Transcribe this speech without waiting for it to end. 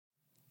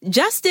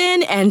Just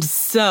in and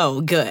so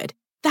good.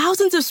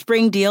 Thousands of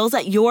spring deals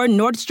at your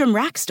Nordstrom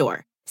Rack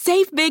store.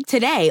 Save big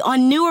today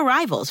on new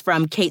arrivals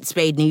from Kate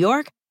Spade New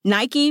York,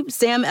 Nike,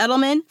 Sam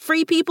Edelman,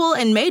 Free People,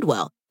 and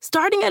Madewell,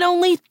 starting at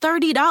only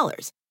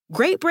 $30.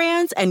 Great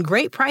brands and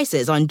great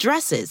prices on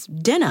dresses,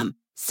 denim,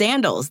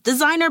 sandals,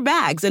 designer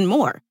bags, and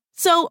more.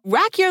 So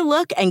rack your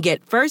look and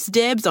get first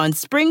dibs on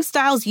spring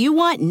styles you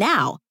want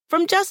now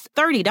from just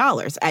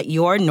 $30 at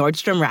your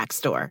Nordstrom Rack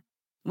store.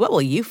 What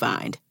will you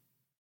find?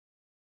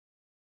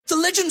 The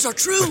legends are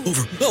true.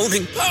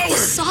 Overwhelming power! The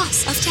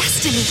sauce of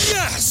destiny.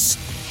 Yes!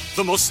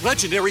 The most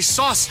legendary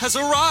sauce has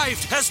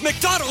arrived as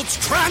McDonald's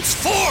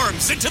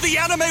transforms into the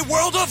anime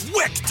world of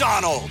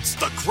WickDonald's.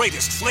 The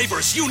greatest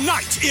flavors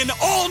unite in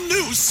all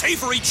new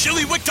savory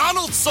chili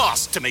McDonald's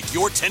sauce to make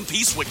your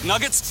 10-piece Wick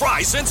Nuggets,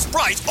 fries, and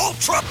Sprite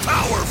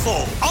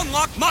ultra-powerful.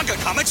 Unlock manga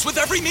comics with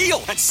every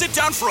meal and sit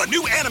down for a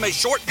new anime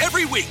short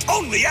every week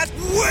only at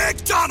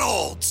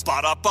WickDonald's.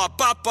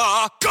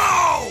 Ba-da-ba-ba-ba,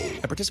 go!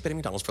 At participating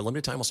McDonald's for a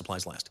limited time while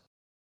supplies last.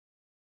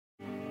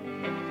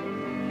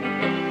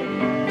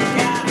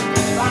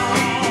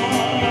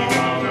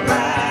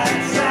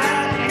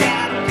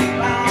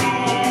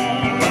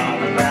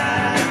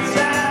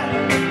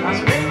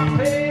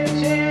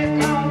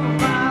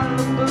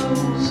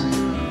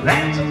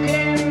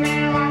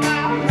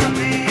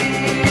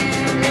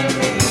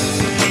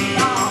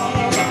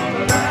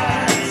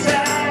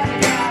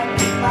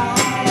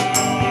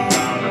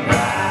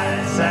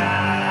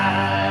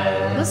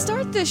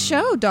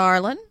 Show,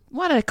 darling.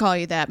 Why did I call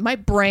you that? My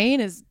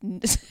brain is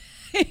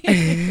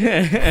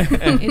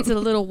it's a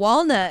little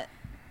walnut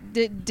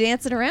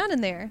dancing around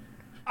in there.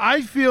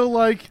 I feel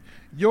like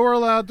you're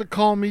allowed to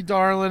call me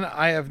darling.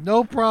 I have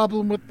no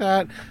problem with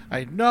that.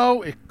 I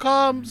know it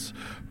comes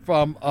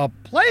from a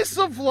place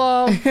of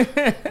love. This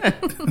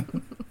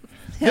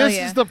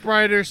is The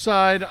Brighter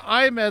Side.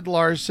 I'm Ed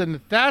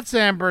Larson. That's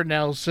Amber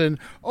Nelson.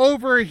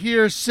 Over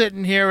here,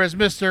 sitting here, is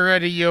Mr.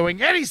 Eddie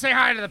Ewing. Eddie, say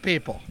hi to the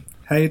people.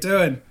 How you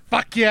doing?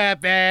 Fuck yeah,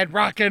 man.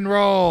 Rock and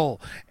roll.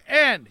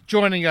 And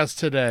joining us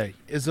today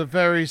is a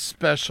very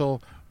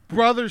special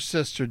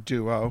brother-sister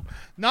duo.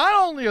 Not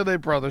only are they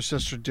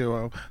brother-sister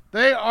duo,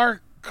 they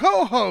are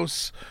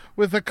co-hosts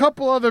with a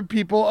couple other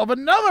people of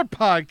another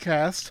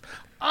podcast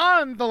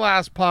on the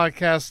Last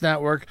Podcast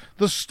Network.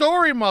 The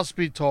Story Must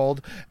Be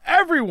Told.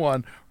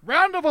 Everyone,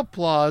 round of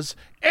applause.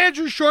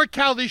 Andrew Short,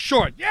 Callie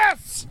Short.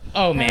 Yes!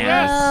 Oh, man.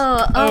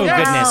 Yes. Oh,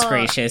 yes. Goodness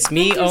gracious.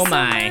 Me, oh,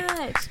 my.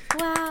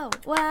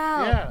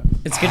 Wow. Yeah.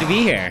 It's good to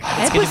be here.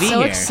 It's Ed good was to be so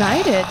here.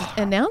 excited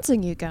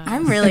announcing you guys.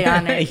 I'm really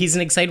honored. He's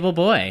an excitable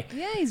boy.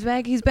 Yeah, he's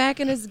back. He's back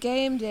in his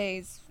game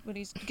days when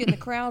he's getting the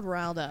crowd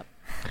riled up.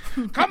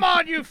 Come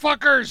on, you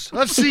fuckers.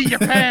 Let's see your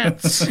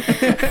pants.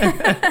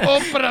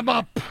 Open them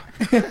up.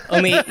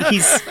 Only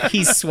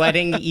he's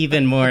sweating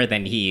even more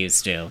than he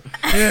used to.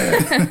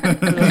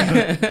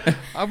 Yeah.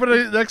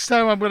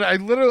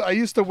 I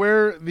used to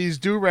wear these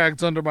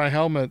do-rags under my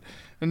helmet.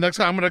 And next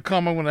time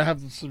I'm going to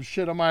have some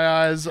shit on my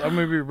eyes. I'm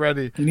going to be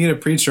ready. You need a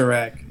preacher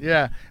rack.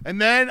 Yeah. And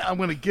then I'm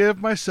going to give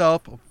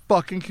myself a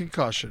fucking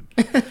concussion.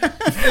 And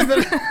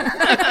then,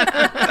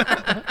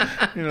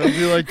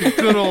 be like the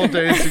good old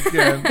days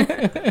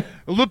again.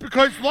 Olympic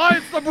Heights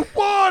Lions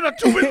 #1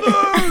 until we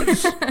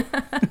lose.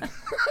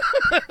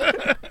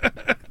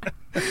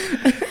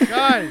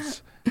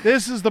 Guys,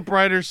 this is The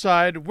Brighter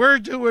Side. We're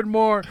doing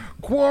more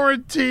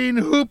quarantine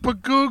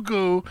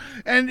Hoopagoogoonunu.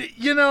 And,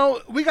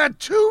 we got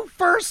 2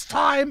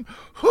 first-time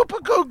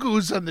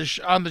Hoopagoogoos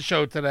on the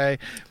show today,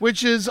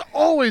 which is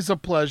always a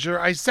pleasure.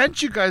 I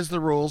sent you guys the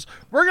rules.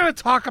 We're going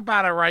to talk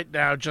about it right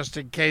now, just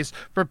in case,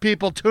 for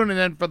people tuning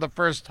in for the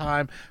first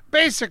time.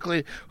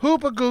 Basically,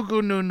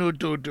 Hoopagoogoonunu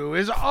Doo-Doo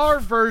is our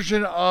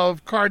version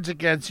of Cards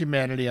Against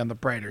Humanity on the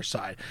brighter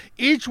side.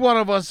 Each one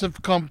of us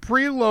have come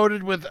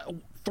preloaded with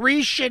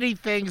 3 shitty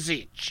things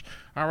each.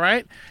 All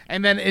right?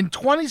 And then in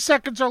 20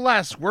 seconds or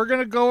less, we're going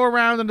to go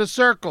around in a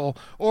circle,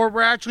 or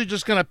we're actually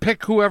just going to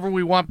pick whoever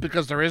we want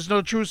because there is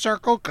no true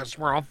circle because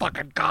we're all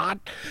fucking God.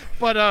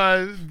 But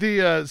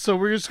so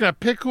we're just going to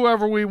pick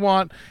whoever we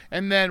want,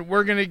 and then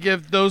we're going to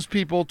give those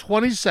people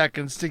 20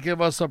 seconds to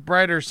give us a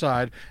brighter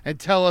side and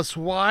tell us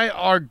why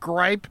our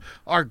gripe,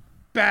 our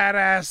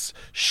badass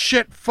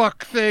shit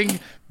fuck thing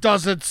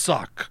doesn't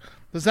suck.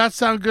 Does that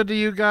sound good to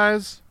you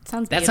guys?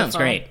 That sounds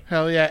great.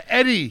 Hell yeah.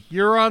 Eddie,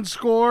 you're on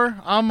score.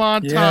 I'm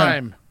on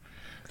time.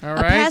 All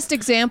right. A past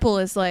example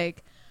is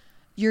like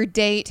your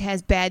date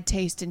has bad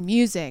taste in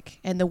music,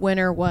 and the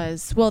winner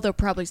was, well, they'll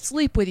probably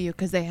sleep with you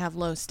because they have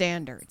low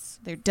standards.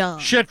 They're dumb.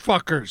 Shit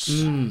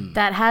fuckers.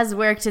 That has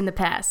worked in the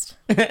past.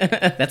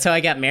 That's how I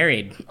got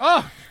married.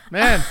 Oh,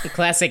 man.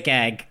 Classic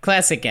gag.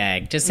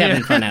 Just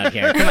having fun out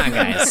here. Come on,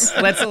 guys.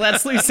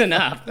 Let's loosen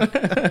up.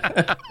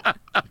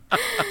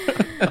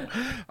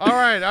 All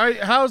right.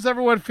 How's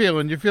everyone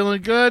feeling? You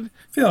feeling good?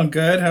 Feeling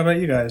good. How about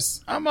you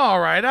guys? I'm all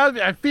right.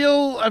 I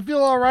feel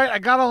all right. I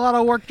got a lot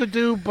of work to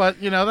do, but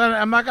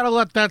I'm not gonna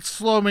let that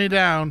slow me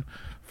down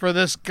for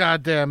this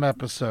goddamn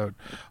episode.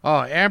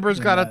 Oh, Amber's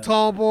got a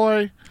tall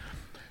boy.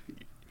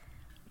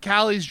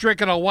 Callie's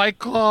drinking a White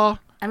Claw.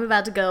 I'm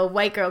about to go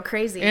white girl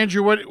crazy.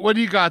 Andrew, what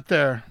do you got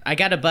there? I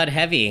got a Bud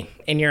Heavy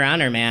in your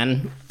honor,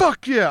 man.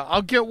 Fuck yeah.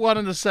 I'll get one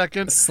in a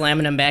second.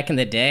 Slamming them back in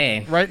the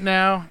day. Right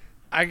now,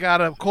 I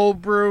got a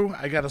cold brew.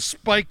 I got to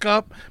spike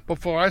up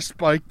before I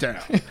spike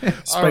down.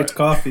 Spiked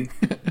coffee.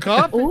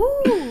 Coffee?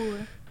 Ooh.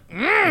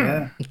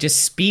 Yeah.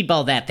 Just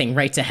speedball that thing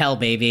right to hell,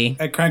 baby.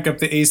 I crank up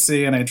the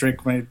AC and I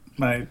drink my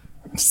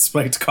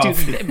spiked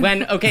coffee. Dude,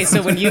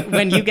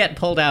 when you get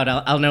pulled out,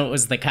 I'll know it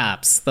was the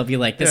cops. They'll be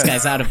like, this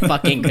guy's out of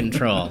fucking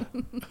control.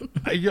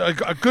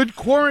 A good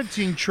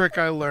quarantine trick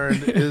I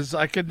learned is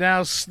I could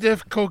now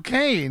sniff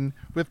cocaine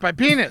with my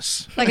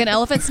penis. Like an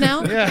elephant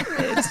snout? Yeah.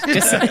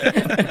 Just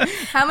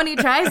How many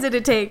tries did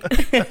it take?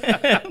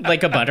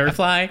 like a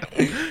butterfly.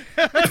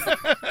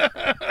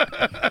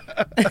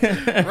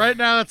 Right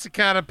now it's a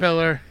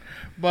caterpillar,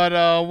 but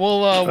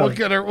we'll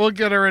get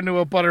her into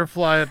a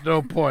butterfly at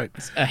no point.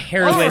 A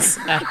hairless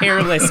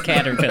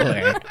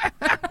caterpillar.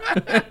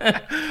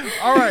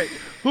 All right,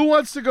 who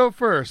wants to go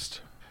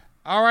first?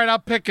 All right,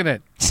 I'm picking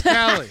it.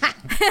 Callie.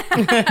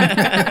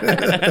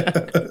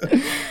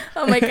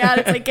 Oh my god,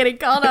 it's like getting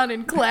called on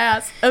in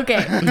class.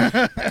 Okay.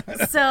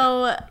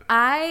 So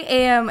I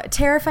am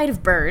terrified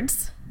of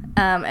birds.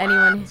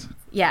 Anyone?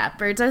 Yeah,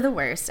 birds are the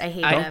worst. I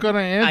hate them. Don't go to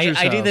Andrew's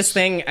I do house.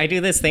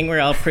 this thing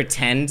where I'll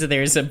pretend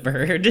there's a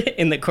bird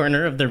in the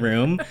corner of the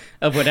room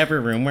of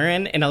whatever room we're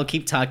in, and I'll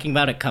keep talking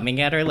about it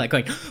coming at her, like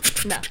going.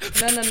 No.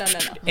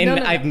 And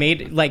I've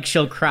made like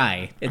she'll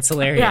cry. It's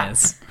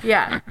hilarious.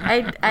 Yeah.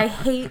 I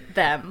hate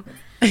them.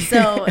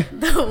 So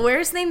the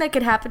worst thing that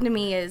could happen to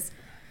me is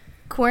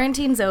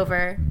quarantine's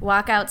over,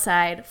 walk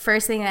outside,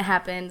 first thing that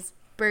happens,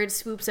 bird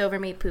swoops over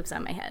me, poops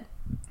on my head.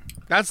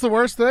 That's the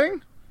worst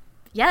thing?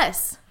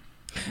 Yes.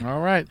 All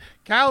right.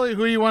 Callie,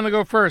 who you want to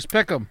go first?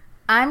 Pick them.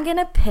 I'm going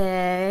to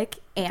pick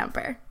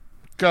Amber.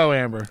 Go,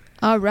 Amber.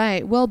 All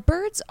right. Well,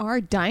 birds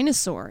are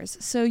dinosaurs,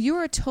 so you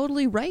are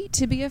totally right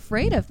to be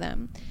afraid of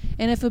them.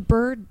 And if a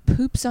bird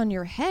poops on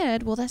your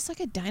head, well, that's like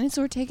a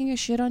dinosaur taking a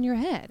shit on your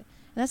head.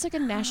 That's like a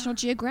National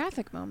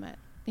Geographic moment,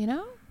 you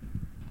know?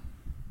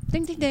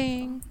 Ding, ding,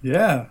 ding.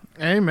 Yeah.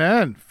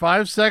 Amen.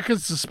 5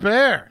 seconds to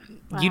spare.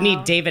 You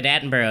need David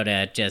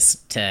Attenborough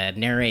to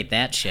narrate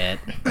that shit.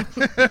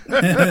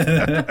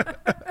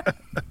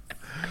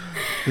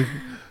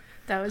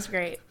 That was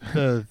great.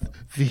 The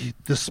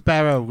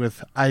sparrow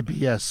with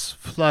IBS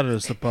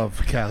flutters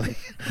above Callie.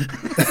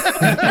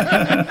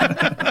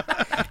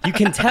 You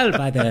can tell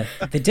by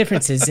the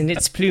differences in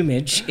its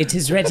plumage. It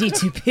is ready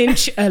to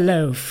pinch a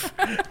loaf.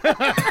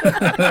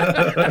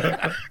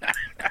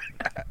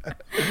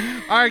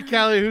 All right,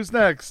 Callie, who's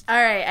next?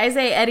 All right, I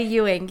say Eddie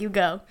Ewing. You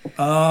go.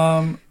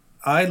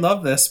 I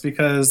love this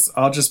because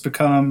I'll just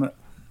become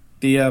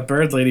the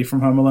bird lady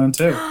from Home Alone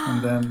 2.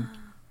 And then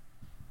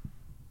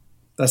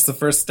that's the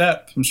first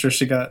step. I'm sure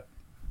she got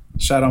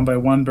shot on by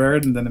one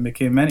bird and then it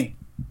became many.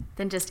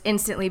 Then just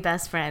instantly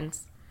best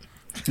friends.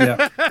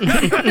 Yeah.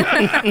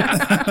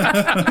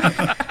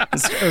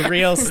 It's a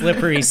real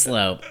slippery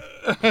slope.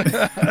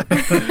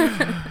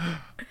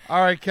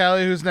 All right,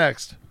 Callie, who's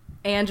next?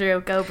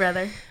 Andrew, go,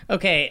 brother.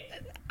 Okay,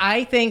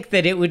 I think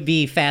that it would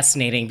be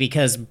fascinating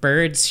because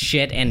birds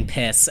shit and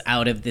piss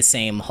out of the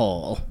same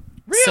hole.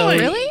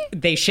 Really?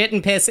 They shit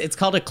and piss. It's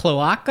called a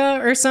cloaca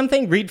or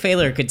something. Reed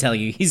Failer could tell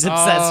you. He's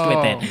obsessed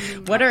with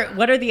it. What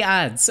are the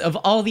odds of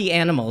all the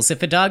animals?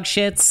 If a dog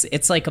shits,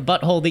 it's like a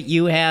butthole that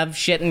you have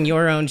shitting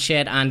your own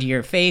shit onto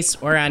your face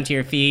or onto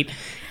your feet.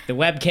 The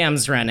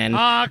webcam's running.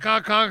 Honk,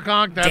 honk, honk,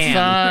 honk. That's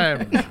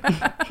time.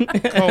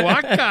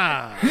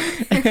 Cloaca.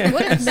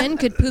 What if men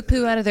could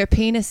poo-poo out of their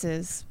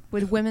penises?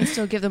 Would women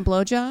still give them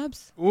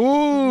blowjobs?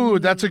 Ooh,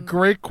 that's a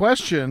great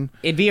question.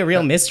 It'd be a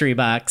real mystery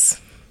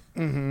box.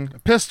 Mm-hmm. A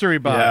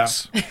pistery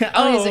box.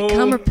 Yeah. Is it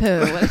cum or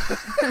poo?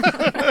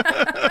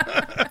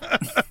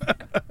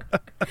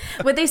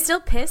 Would they still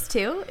piss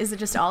too? Is it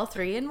just all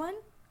three in one?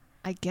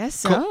 I guess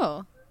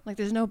so. Like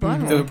there's no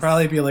butthole. It would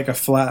probably be like a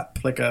flap,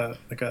 like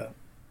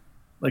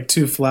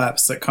two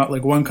flaps that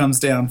like one comes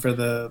down for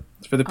the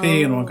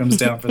pee and one comes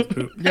down for the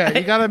poop. Yeah,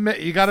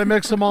 you gotta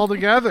mix them all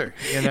together.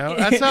 You know,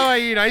 that's how I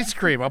eat ice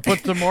cream. I'll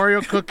put some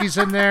Oreo cookies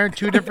in there,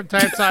 2 different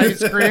types of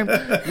ice cream,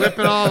 whip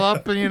it all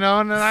up, and then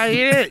I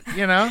eat it.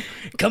 You know.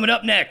 Coming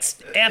up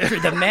next, after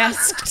the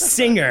Masked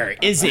Singer,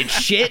 is it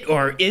shit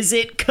or is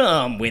it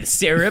cum with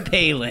Sarah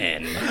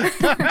Palin?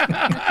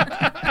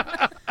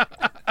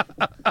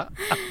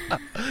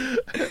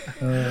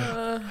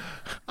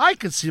 I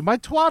can see my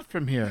twat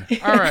from here.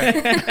 All right.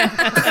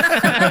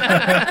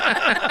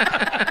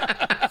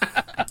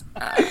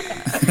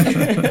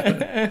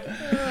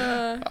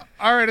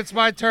 All right, it's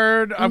my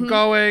turn. I'm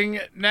going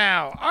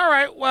now. All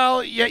right,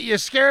 well, you're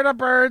scared of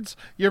birds.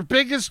 Your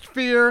biggest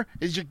fear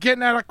is you're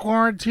getting out of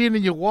quarantine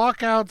and you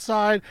walk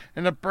outside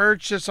and a bird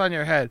shits on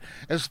your head.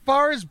 As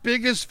far as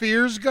biggest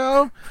fears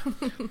go,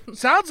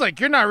 sounds like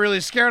you're not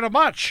really scared of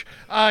much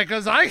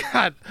because I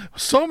got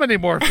so many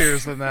more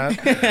fears than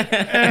that.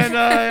 And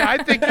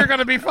I think you're going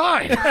to be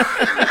fine.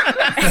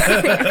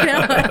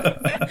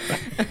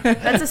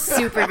 That's a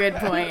super good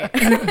point.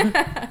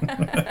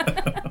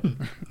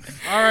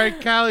 All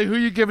right, Callie, who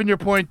you giving your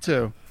point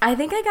to? I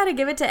think I gotta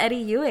give it to Eddie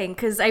Ewing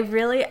because I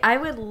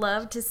would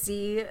love to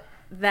see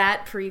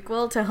that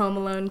prequel to Home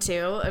Alone 2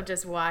 of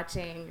just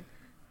watching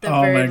the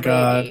bird my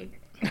God. lady.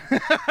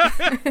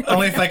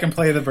 Only if I can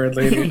play the bird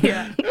lady.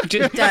 Yeah.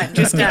 Just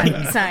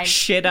done. Signed.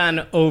 Shit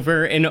on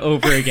over and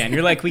over again.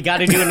 You're like, we got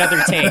to do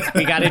another take.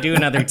 We got to do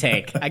another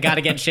take. I got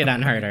to get shit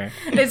on harder.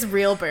 It's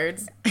real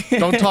birds.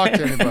 Don't talk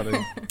to anybody.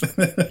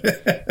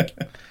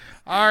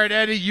 All right,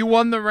 Eddie, you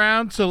won the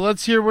round, so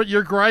let's hear what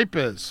your gripe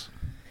is.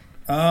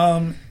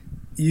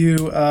 You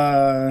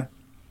go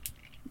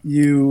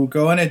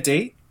on a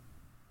date,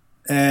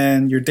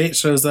 and your date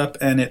shows up,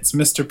 and it's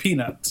Mr.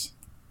 Peanut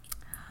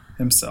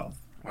himself.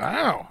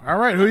 Wow. All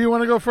right, who you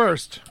want to go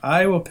first?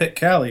 I will pick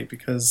Callie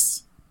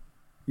because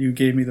you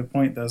gave me the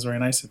point. That was very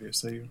nice of you.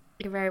 So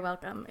You're very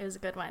welcome. It was a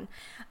good one.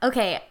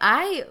 Okay,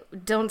 I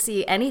don't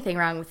see anything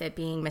wrong with it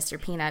being Mr.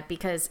 Peanut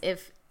because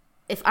if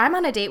I'm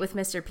on a date with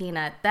Mr.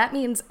 Peanut, that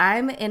means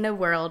I'm in a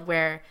world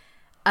where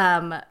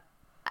I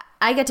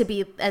get to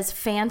be as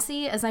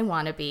fancy as I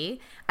want to be.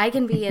 I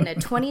can be in a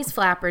 20s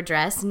flapper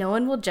dress. No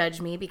one will judge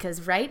me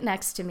because right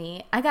next to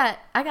me, I got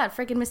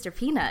freaking Mr.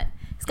 Peanut.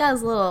 He's got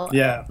his little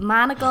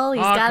monocle.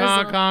 He's got his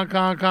little...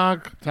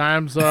 Honk.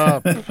 Time's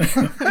up.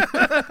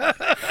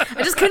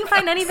 I just couldn't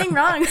find anything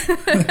wrong.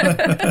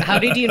 How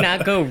did you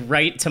not go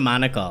right to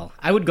monocle?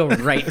 I would go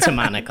right to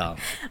monocle.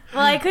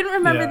 Well, I couldn't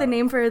remember the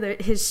name for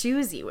his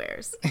shoes he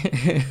wears.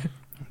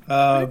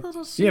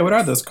 what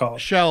are those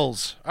called?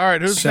 Shells. All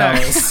right, who's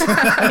Shells.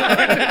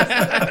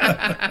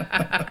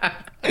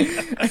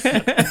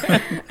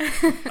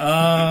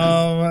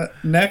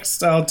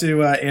 Next, I'll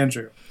do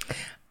Andrew.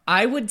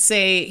 I would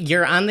say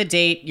you're on the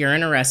date, you're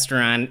in a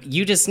restaurant,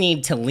 you just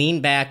need to lean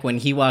back when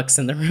he walks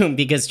in the room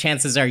because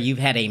chances are you've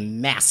had a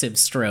massive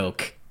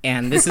stroke.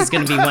 And this is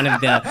going to be one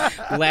of the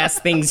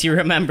last things you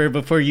remember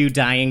before you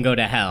die and go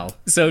to hell.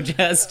 So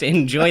just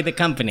enjoy the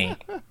company.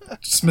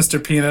 Just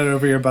Mr. Peanut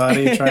over your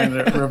body trying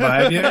to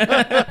revive you.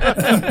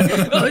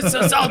 Oh, it's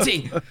so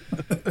salty.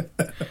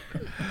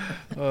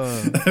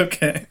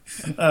 Okay.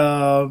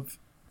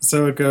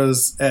 So it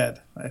goes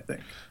Ed, I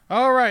think.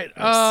 All right.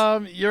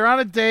 You're on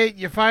a date.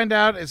 You find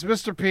out it's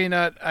Mr.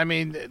 Peanut. I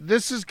mean,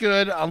 this is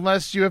good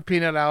unless you have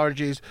peanut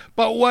allergies.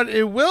 But what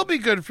it will be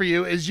good for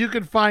you is you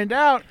can find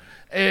out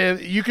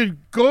you can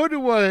go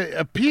to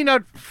a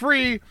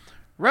peanut-free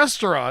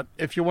restaurant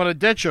if you want to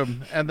ditch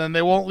them, and then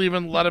they won't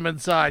even let them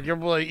inside. You're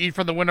able to eat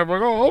from the window.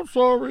 Like, oh, I'm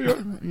sorry.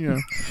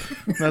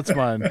 That's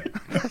mine.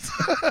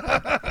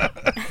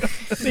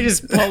 They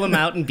just pull him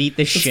out and beat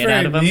the shit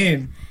out of him.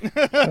 Mean.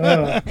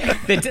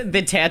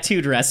 The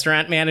tattooed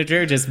restaurant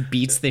manager just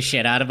beats the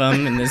shit out of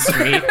him in the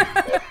street.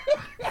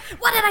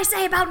 What did I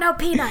say about no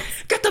peanuts?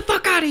 Get the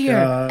fuck out of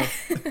here!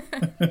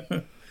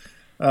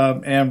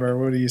 Amber,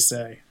 what do you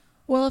say?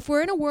 Well, if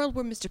we're in a world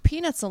where Mr.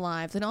 Peanut's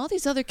alive, then all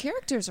these other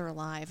characters are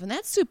alive, and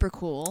that's super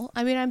cool.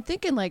 I mean, I'm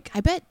thinking, I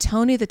bet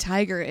Tony the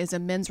Tiger is a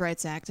men's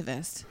rights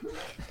activist.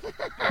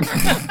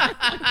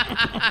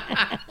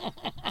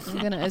 I'm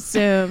going to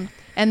assume.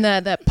 And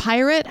the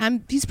pirate,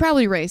 he's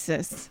probably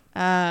racist.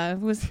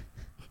 Who's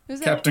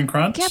that? Captain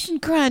Crunch? Captain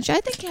Crunch. I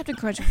think Captain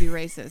Crunch would be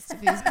racist if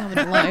he was coming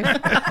to life.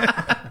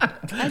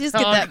 I just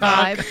get that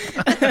vibe.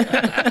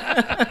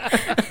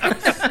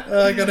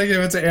 I gotta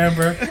give it to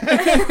Amber.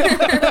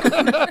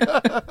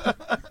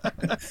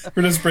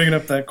 We're just bringing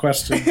up that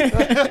question.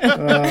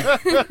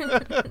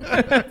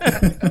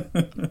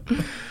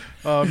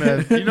 Oh,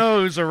 man. You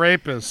know who's a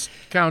rapist?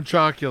 Count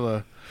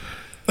Chocula.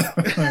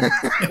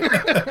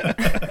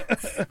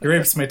 He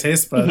rapes my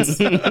taste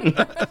buds.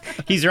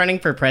 He's running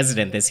for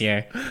president this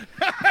year.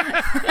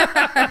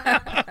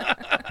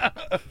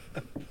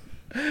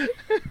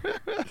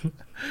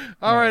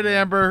 All right,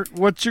 Amber,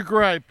 what's your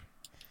gripe?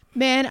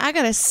 Man, I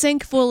got a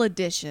sink full of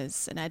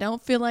dishes, and I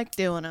don't feel like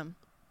doing them.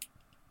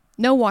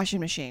 No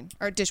washing machine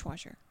or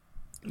dishwasher.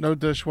 No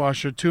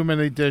dishwasher, too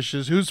many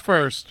dishes. Who's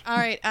first? All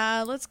right,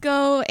 let's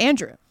go,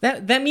 Andrew.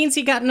 That means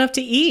you got enough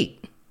to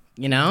eat,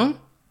 you know?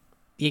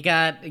 You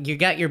got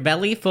your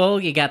belly full,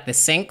 you got the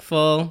sink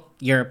full,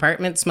 your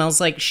apartment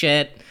smells like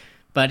shit,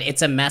 but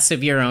it's a mess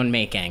of your own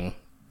making.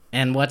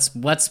 And what's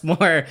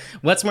more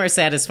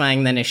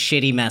satisfying than a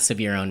shitty mess of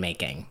your own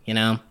making, you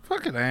know?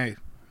 Fucking A.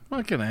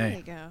 There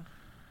you go.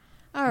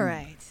 All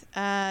right.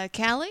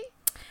 Callie?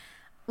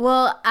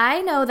 Well,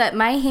 I know that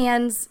my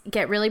hands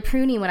get really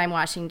pruny when I'm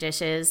washing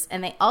dishes,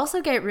 and they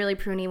also get really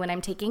pruny when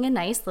I'm taking a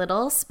nice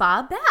little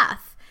spa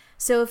bath.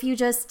 So if you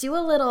just do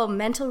a little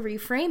mental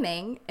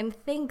reframing and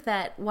think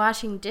that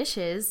washing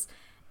dishes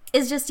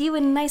is just you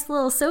in a nice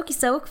little soaky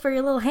soak for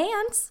your little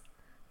hands,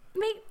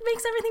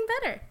 makes everything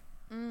better.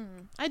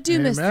 I do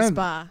miss the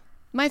spa.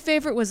 My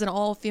favorite was an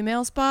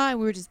all-female spa, and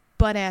we were just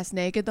butt-ass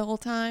naked the whole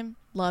time.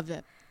 Loved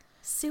it.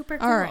 Super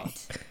cool. All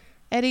right.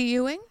 Eddie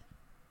Ewing?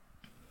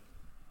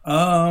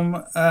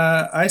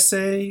 I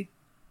say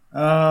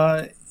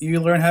you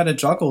learn how to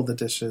juggle the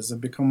dishes and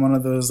become one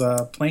of those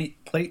plate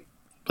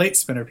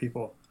spinner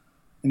people.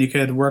 And you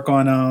could work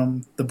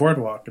on the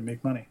boardwalk and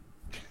make money.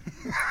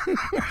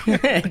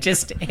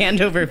 Just hand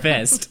over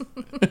fist.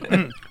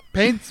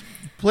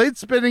 plate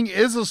spinning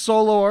is a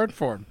solo art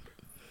form.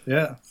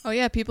 Yeah. Oh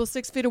yeah, people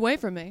 6 feet away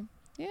from me.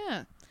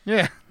 Yeah.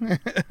 Yeah.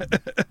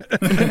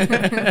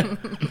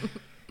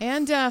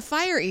 And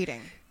fire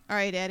eating. All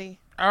right, Eddie.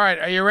 All right,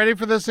 are you ready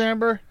for this,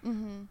 Amber?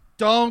 Mm-hmm.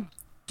 Don't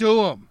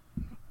do them.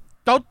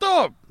 Don't do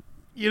them.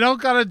 You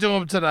don't got to do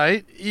them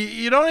tonight.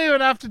 You don't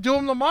even have to do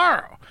them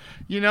tomorrow.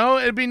 You know,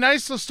 it'd be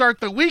nice to start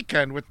the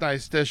weekend with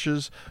nice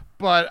dishes,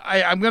 but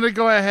I'm going to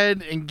go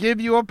ahead and give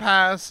you a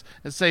pass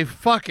and say,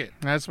 fuck it.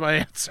 That's my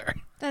answer.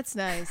 That's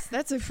nice.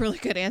 That's a really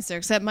good answer,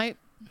 because that might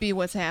be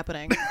what's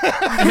happening.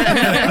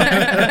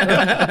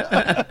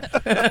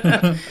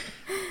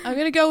 I'm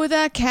going to go with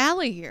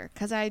Callie here,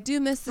 because I do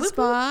miss the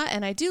spa,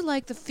 and I do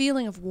like the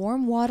feeling of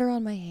warm water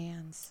on my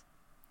hands.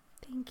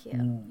 Thank you.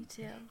 Me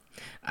too.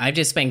 I've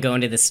just been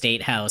going to the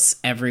State House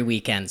every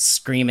weekend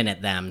screaming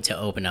at them to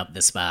open up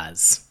the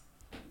spas.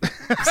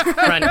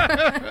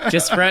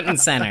 Just front and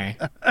center.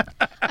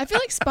 I feel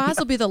like spas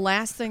will be the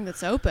last thing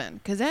that's open,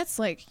 because that's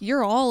like,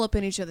 you're all up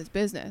in each other's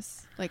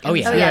business. Like, Oh,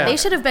 yeah. Oh yeah, they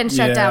should have been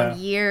shut Yeah. down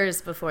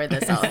years before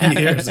this all happened.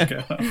 Years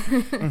ago.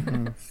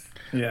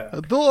 Yeah.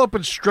 They'll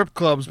open strip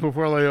clubs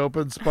before they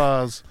open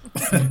spas.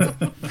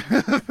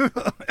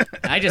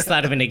 I just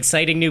thought of an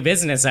exciting new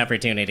business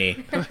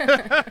opportunity.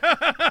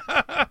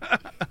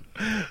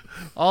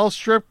 All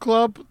strip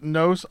club,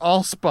 no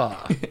all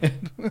spa.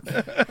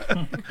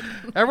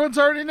 Everyone's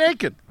already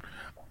naked.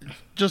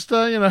 Just,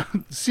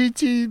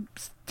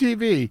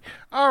 CCTV.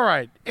 All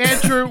right.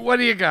 Andrew, what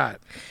do you got?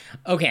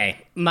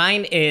 Okay,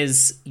 mine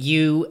is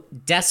you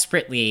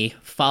desperately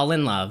fall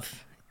in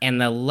love,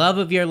 and the love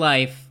of your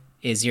life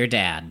is your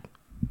dad.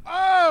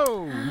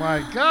 Oh,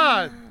 my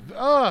God.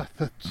 Oh,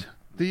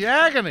 the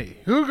agony.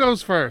 Who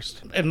goes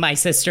first? My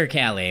sister,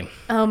 Callie.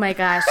 Oh my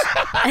gosh.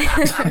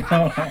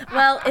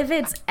 Well, if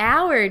it's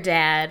our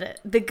dad,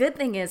 the good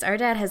thing is our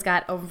dad has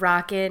got a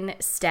rockin'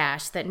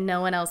 stash that no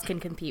one else can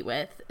compete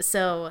with.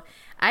 So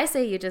I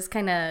say you just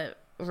kind of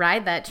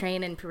ride that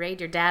train and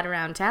parade your dad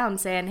around town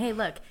saying, hey,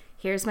 look,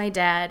 here's my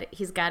dad.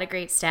 He's got a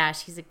great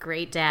stash. He's a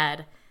great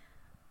dad.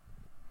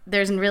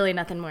 There's really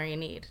nothing more you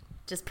need.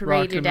 Just parade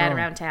Rock your and dad roll.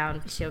 around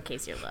town,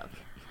 showcase your love.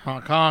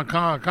 Honk, honk,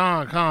 honk,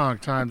 honk,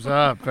 honk. Time's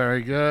up.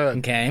 Very good.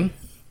 Okay,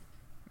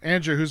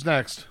 Andrew, who's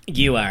next?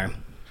 you are.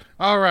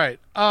 All right.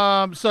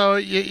 So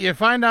you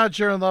find out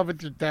you're in love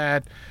with your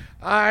dad.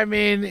 I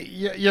mean,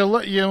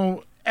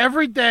 you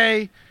every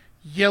day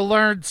you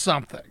learn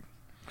something.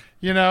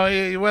 You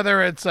know,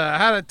 whether it's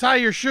how to tie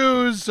your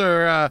shoes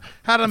or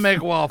how to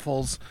make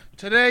waffles.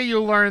 Today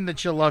you learn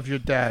that you love your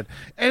dad.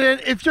 And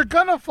if you're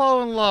going to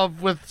fall in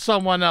love with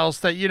someone else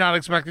that you're not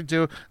expected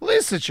to, at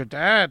least it's your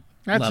dad.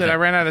 That's Love it. it. I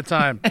ran out of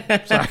time.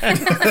 Sorry.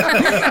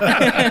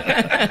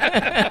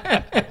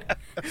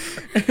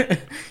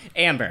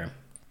 Amber.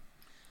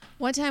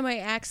 One time I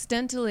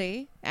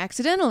accidentally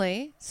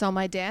saw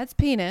my dad's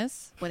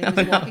penis when he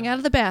was walking out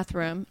of the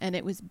bathroom, and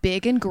it was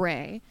big and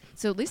gray.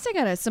 So at least I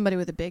got somebody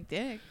with a big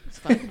dick. It's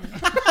fun.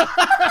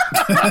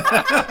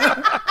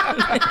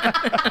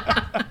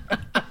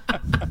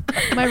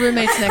 My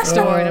roommate's next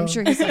door, and I'm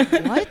sure he's like,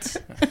 what?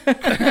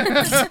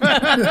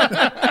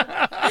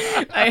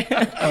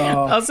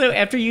 Also,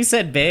 after you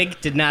said big,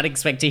 did not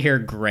expect to hear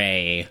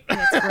gray.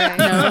 It's gray.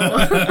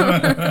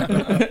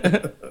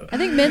 I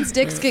think men's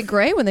dicks get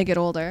gray when they get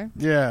older.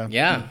 Yeah.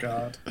 Yeah.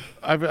 God.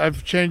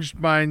 I've changed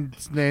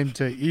mine's name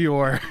to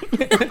Eeyore.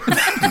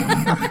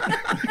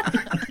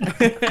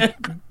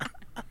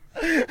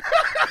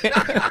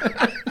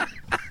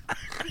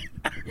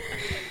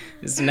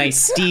 It's a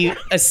nice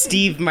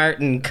Steve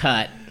Martin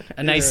cut.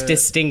 A nice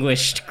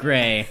distinguished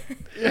gray.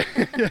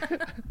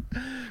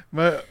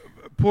 My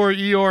poor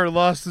Eeyore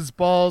lost his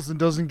balls and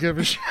doesn't give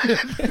a shit.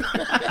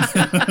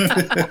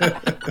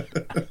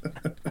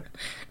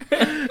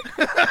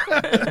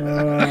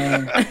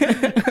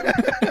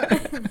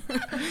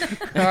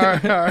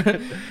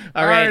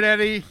 All right,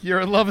 Eddie,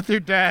 you're in love with your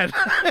dad.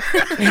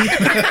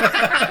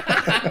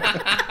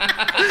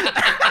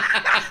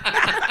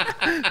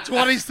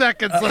 20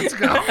 seconds, let's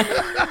go.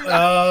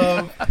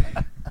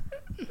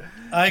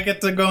 I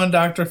get to go on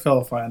Dr.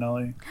 Phil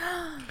finally.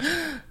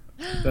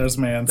 There's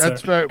my answer.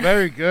 That's very,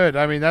 very good.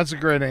 I mean, that's a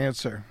great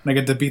answer. I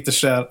get to beat the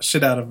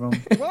shit out of him.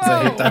 'Cause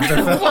I hate Dr.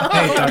 Phil.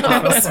 I hate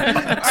Dr. Phil so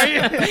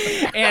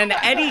much. And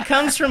Eddie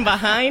comes from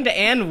behind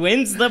and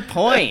wins the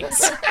point.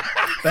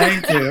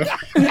 Thank you.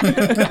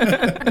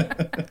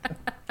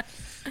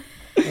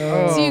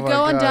 So you my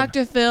go on God.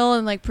 Dr. Phil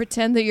and like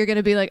pretend that you're going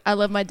to be like, I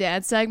love my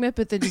dad segment,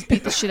 but then just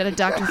beat the shit out of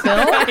Dr. Phil?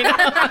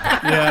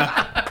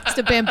 Yeah, Just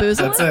to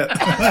bamboozle that's him? it.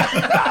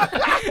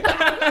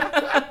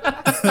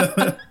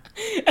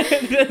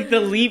 The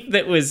leap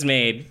that was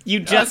made. You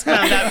just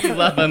found out you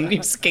love him. You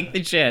just kicked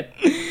the shit.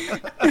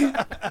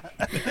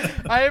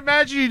 I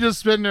imagine you just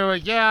spitting there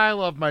like, yeah, I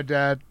love my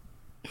dad.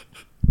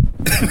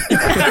 Do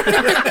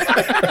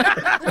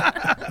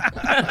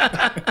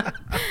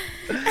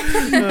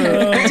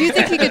you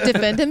think he could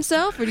defend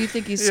himself, or do you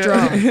think he's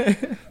strong?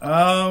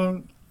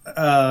 No,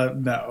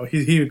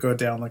 he would go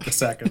down like a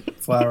sack of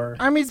flour.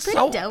 I mean,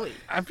 Pretty doughy.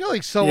 I feel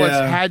like someone's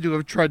Yeah. had to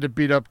have tried to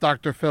beat up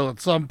Dr. Phil at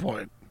some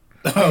point.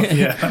 Oh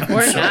yeah.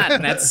 Or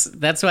not.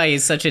 That's why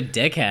he's such a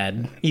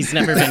dickhead. He's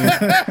never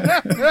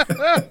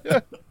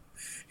been.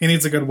 He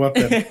needs a good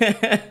whooping.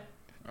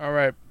 All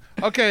right.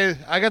 Okay,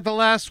 I got the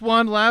last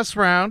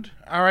round.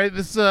 All right,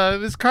 this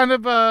kind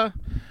of I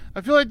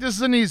feel like this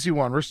is an easy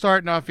one. We're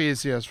starting off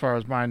easy as far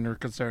as mine are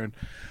concerned.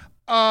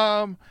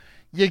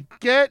 You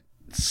get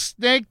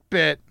snake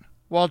bit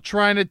while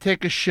trying to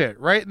take a shit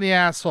right in the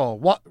asshole.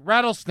 What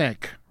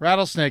rattlesnake?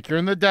 Rattlesnake. You're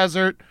in the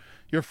desert.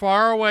 You're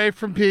far away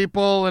from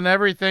people and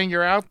everything.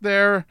 You're out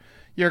there.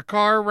 Your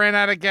car ran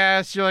out of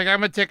gas. You're like,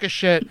 I'm going to take a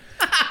shit.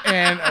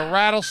 And a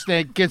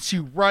rattlesnake gets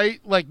you right,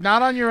 like,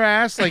 not on your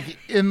ass, like,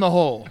 in the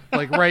hole.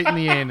 Like, right in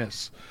the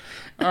anus.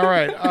 All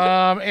right.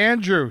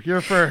 Andrew, you're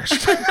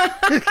first.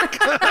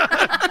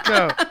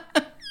 Go.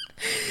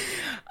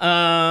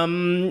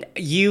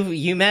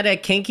 You met a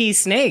kinky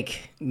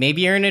snake.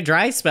 Maybe you're in a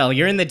dry spell.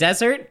 You're in the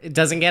desert. It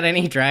doesn't get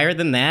any drier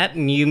than that.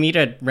 And you meet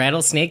a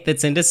rattlesnake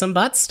that's into some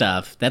butt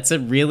stuff. That's a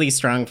really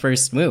strong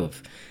first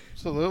move.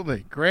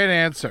 Absolutely. Great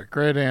answer.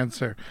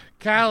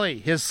 Callie,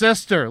 his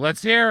sister.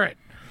 Let's hear it.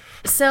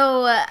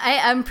 So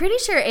I'm pretty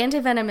sure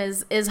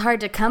antivenom is hard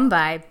to come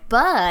by,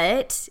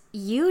 but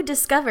you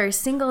discover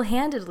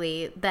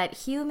single-handedly that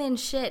human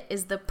shit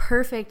is the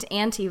perfect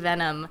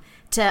antivenom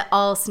to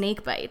all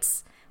snake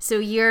bites. So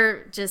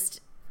you're just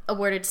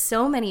awarded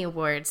so many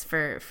awards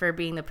for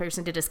being the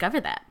person to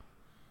discover that.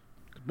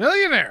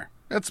 Millionaire.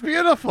 That's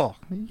beautiful.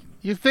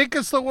 You think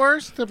it's the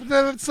worst, but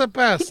then it's the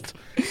best.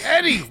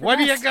 Eddie, what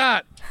do you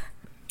got?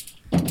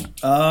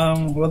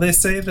 Well, they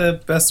say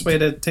the best way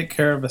to take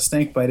care of a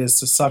snake bite is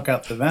to suck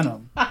out the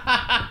venom.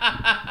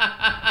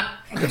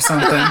 Or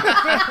something.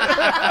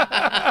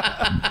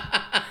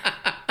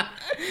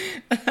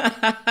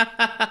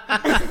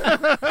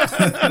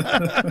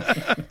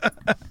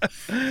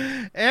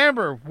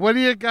 Amber, what do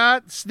you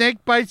got?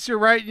 Snake bites you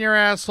right in your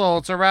asshole.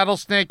 It's a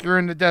rattlesnake. You're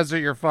in the desert.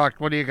 You're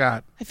fucked. What do you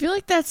got? I feel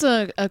like that's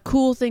a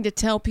cool thing to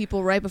tell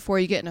people right before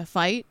you get in a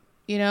fight,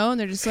 you know? And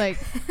they're just like,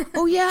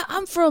 oh yeah,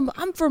 I'm from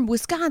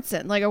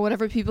Wisconsin, like, or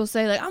whatever people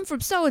say, like, I'm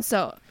from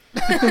so-and-so.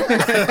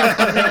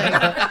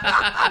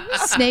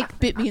 Snake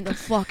bit me in the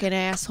fucking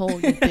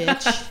asshole, you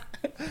bitch.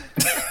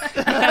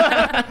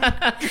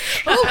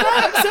 Oh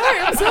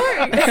God, I'm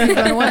sorry.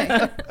 Run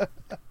away.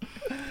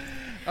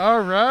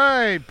 All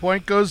right.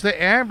 Point goes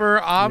to Amber.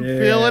 I'm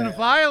feeling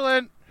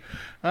violent.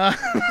 All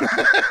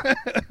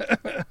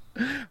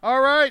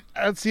right.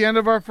 That's the end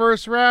of our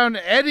first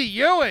round. Eddie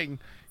Ewing,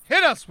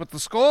 hit us with the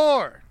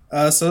score.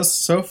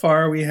 So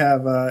far we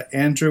have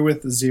Andrew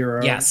with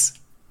 0. Yes.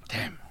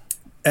 Damn.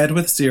 Ed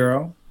with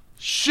 0.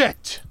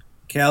 Shit.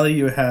 Callie,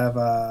 you have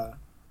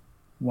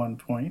 1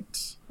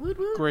 point.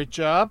 Great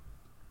job.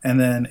 And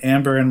then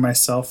Amber and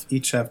myself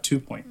each have 2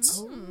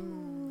 points. Okay.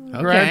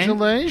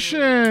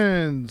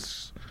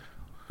 Congratulations.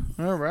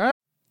 All right.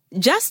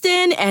 Just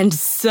in and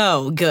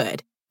so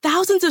good.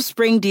 Thousands of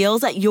spring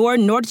deals at your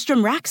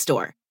Nordstrom Rack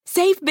store.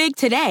 Save big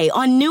today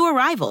on new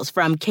arrivals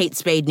from Kate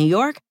Spade New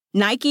York,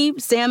 Nike,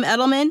 Sam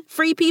Edelman,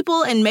 Free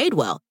People, and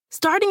Madewell,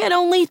 starting at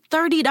only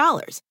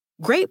 $30.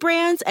 Great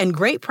brands and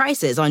great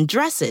prices on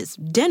dresses,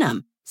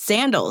 denim,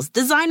 sandals,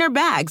 designer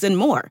bags, and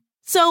more.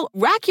 So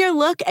rack your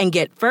look and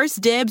get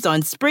first dibs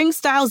on spring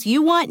styles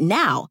you want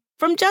now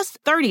from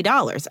just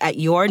 $30 at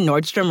your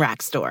Nordstrom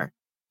Rack store.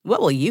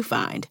 What will you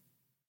find?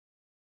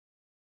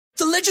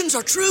 The legends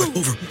are true.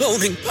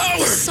 Overwhelming power!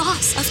 The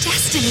sauce of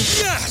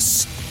destiny.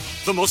 Yes!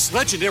 The most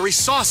legendary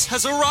sauce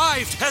has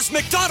arrived as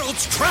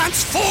McDonald's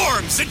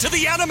transforms into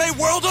the anime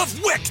world of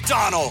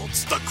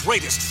WickDonald's. The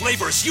greatest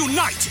flavors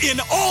unite in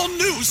all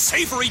new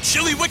savory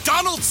chili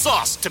McDonald's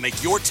sauce to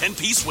make your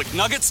 10-piece Wick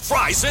Nuggets,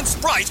 fries, and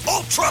Sprite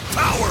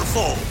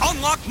ultra-powerful.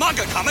 Unlock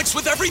manga comics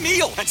with every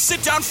meal and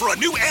sit down for a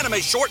new anime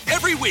short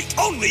every week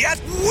only at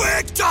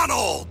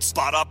WickDonald's.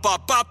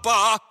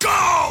 Ba-da-ba-ba-ba,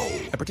 go!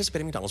 At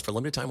participating McDonald's for a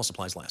limited time while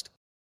supplies last.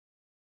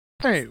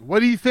 Hey,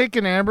 what are you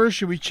thinking, Amber?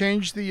 Should we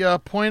change the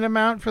point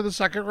amount for the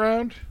second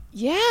round?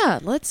 Yeah,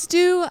 let's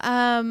do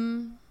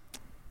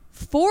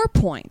 4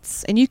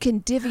 points, and you can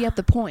divvy up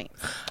the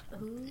points.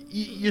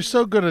 You're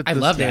so good at this, I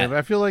love Dave. that.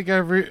 I feel like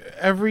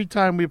every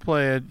time we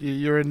play it,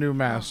 you're a new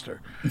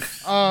master.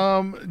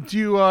 Do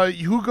you?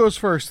 Who goes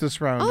first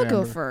this round? I'll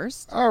go Amber?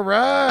 first. All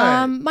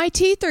right. My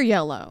teeth are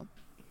yellow.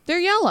 They're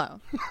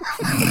yellow.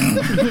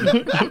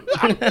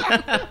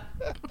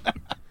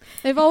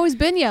 They've always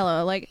been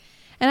yellow.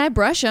 And I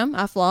brush them.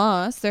 I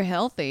floss. They're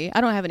healthy.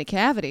 I don't have any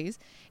cavities.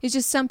 It's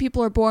just some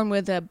people are born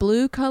with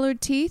blue-colored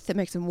teeth that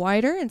makes them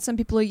whiter, and some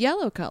people are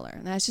yellow color.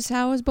 And that's just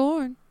how I was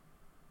born.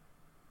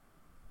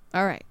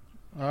 All right.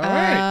 All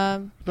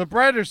right. The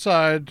brighter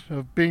side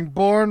of being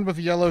born with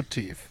yellow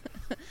teeth.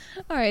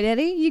 All right,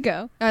 Eddie, you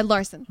go.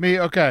 Larson. Me?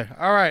 Okay.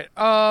 All right.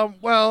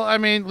 Well, I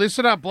mean, at least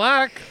they're not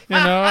black. You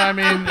know, I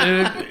mean,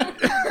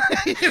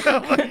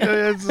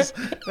 it's just,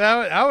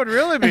 that would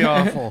really be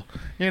awful.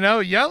 You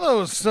know,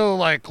 yellow is still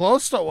like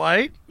close to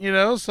white. You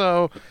know,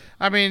 so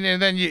I mean,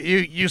 and then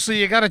you see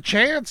you got a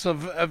chance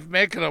of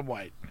making them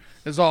white.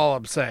 Is all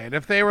I'm saying.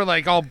 If they were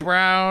like all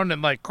brown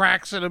and like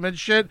cracks in them and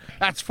shit,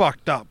 that's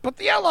fucked up. But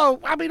the yellow,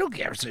 I mean, who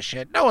gives a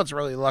shit? No one's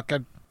really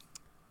looking.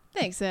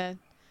 Thanks, Ed.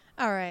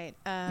 All right.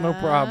 No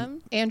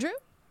problem. Andrew?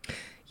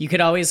 You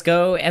could always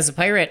go as a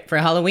pirate for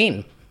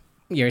Halloween.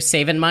 You're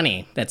saving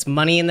money. That's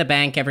money in the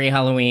bank every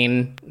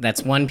Halloween.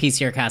 That's one piece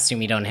of your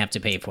costume you don't have to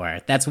pay for.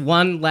 That's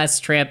one less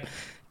trip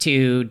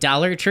to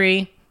Dollar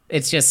Tree.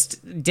 It's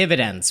just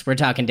dividends. We're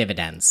talking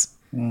dividends.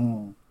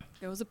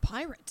 Goes a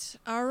pirate.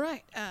 All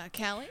right.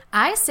 Callie?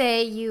 I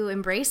say you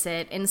embrace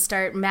it and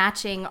start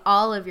matching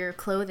all of your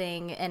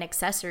clothing and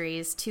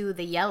accessories to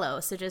the yellow.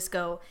 So just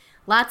go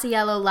lots of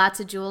yellow, lots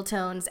of jewel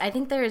tones. I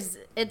think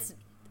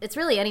it's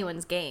really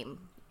anyone's game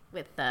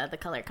with the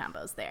color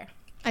combos there.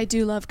 I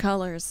do love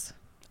colors.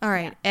 All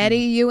right. Eddie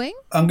Ewing?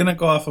 I'm going to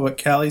go off of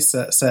what Callie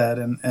said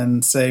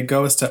and say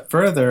go a step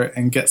further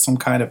and get some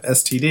kind of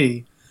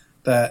STD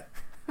that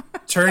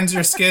turns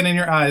your skin and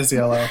your eyes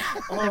yellow.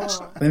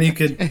 Oh. Then you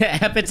could...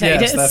 Hepatitis?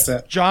 Yes, that's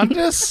it.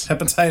 Jaundice?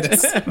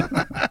 Hepatitis.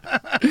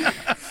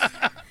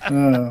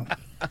 Oh.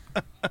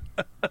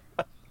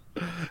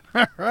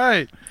 All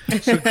right.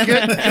 So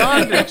get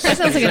jaundice. That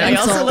sounds like an I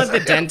also insult. love the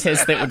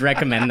dentist that would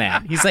recommend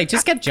that. He's like,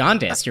 just get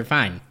jaundice. You're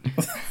fine.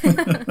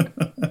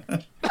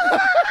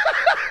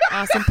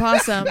 Awesome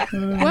possum.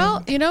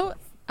 Well,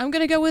 I'm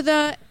going to go with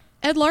Ed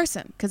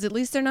Larson, because at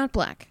least they're not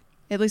black.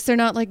 At least they're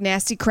not like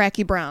nasty,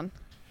 cracky brown.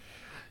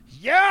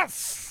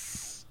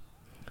 Yes!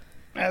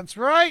 That's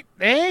right.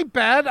 They ain't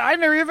bad. I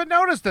never even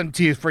noticed them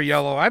teeth were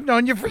yellow. I've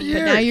known you for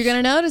years. But now you're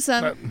going to notice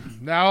them. But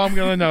now I'm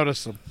going to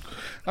notice them.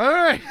 All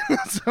right.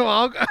 So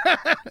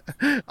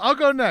I'll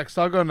go next.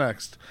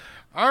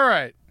 All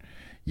right.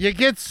 You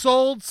get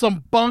sold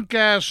some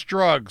bunk-ass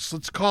drugs.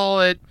 Let's call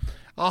it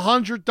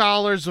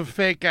 $100 of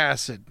fake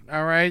acid.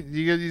 All right,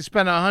 you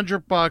spend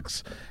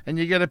 $100 and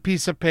you get a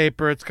piece of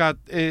paper. It's got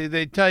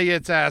they tell you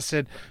it's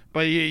acid,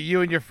 but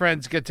you and your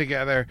friends get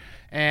together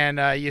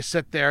and you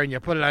sit there and you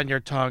put it on your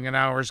tongue, and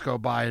hours go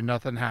by and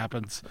nothing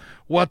happens.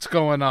 What's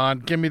going on?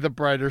 Give me the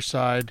brighter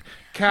side,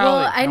 Callie.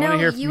 Well, I know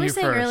hear you were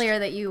saying first. earlier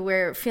that you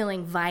were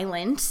feeling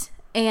violent,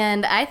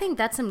 and I think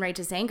that's some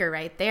righteous anger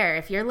right there.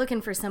 If you're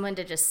looking for someone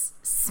to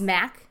just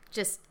smack,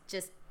 just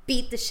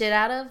beat the shit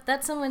out of,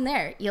 that's someone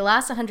there. You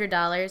lost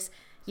 $100.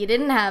 You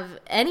didn't have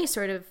any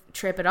sort of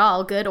trip at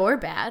all, good or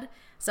bad.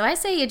 So I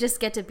say you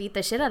just get to beat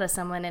the shit out of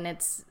someone, and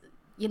it's,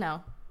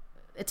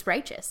 it's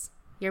righteous.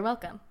 You're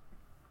welcome.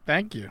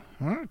 Thank you.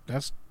 All right,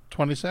 that's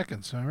 20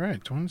 seconds. All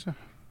right, 20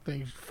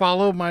 seconds.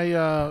 Follow my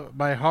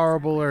my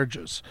horrible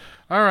urges.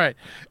 All right,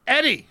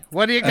 Eddie,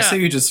 what do you got? I say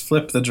you just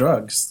flip the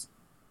drugs.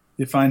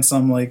 You find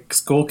some like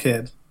school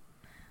kid,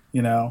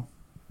 Yeah,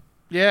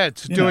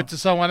 do it to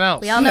someone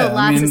else. We all know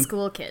lots of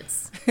school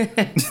kids.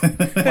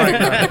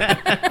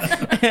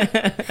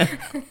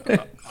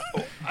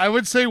 I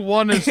would say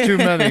one is too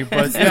many,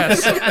 but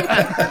yes.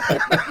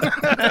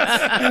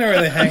 I don't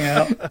really hang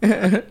out.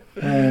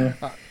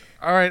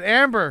 All right,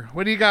 Amber,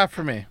 what do you got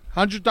for me?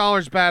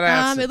 $100 bad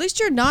acid. At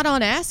least you're not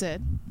on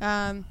acid.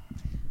 I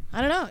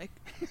don't know.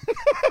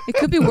 It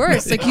could be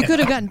worse. Like, you could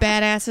have gotten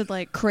bad acid,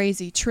 like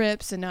crazy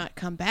trips, and not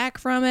come back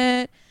from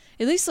it.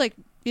 At least, like,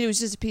 it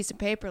was just a piece of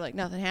paper, like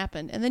nothing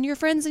happened. And then your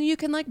friends and you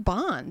can, like,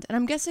 bond. And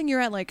I'm guessing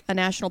you're at, like, a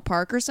national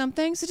park or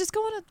something. So just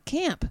go on a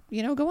camp,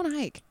 go on a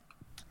hike.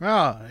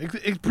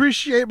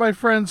 Appreciate my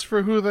friends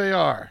for who they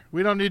are.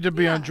 We don't need to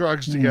be on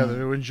drugs together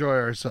to enjoy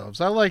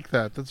ourselves. I like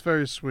that. That's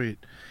very sweet.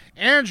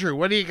 Andrew,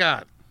 what do you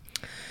got?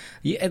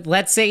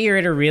 Let's say you're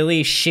at a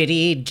really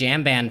shitty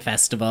jam band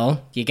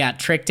festival. You got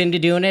tricked into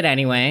doing it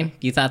anyway.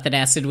 You thought that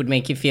acid would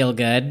make you feel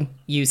good.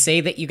 You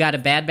say that you got a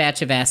bad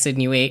batch of acid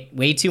and you ate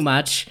way too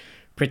much.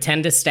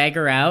 Pretend to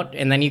stagger out,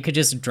 and then you could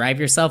just drive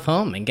yourself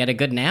home and get a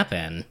good nap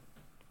in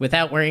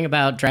without worrying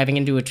about driving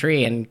into a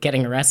tree and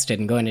getting arrested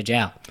and going to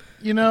jail.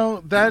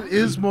 That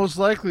is most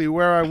likely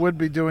where I would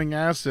be doing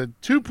acid.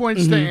 2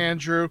 points to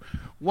Andrew,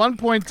 1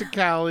 point to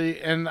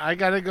Callie, and I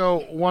got to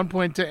go 1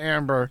 point to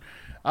Amber.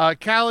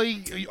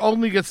 Callie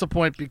only gets a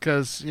point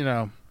because,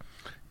 I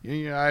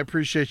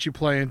appreciate you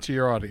playing to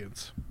your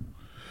audience.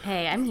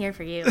 Hey, I'm here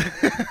for you.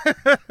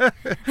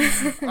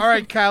 All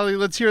right, Callie,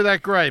 let's hear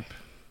that gripe.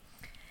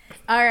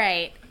 All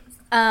right.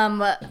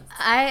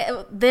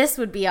 This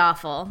would be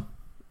awful.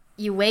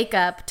 You wake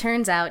up,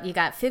 turns out you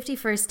got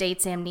 51st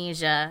dates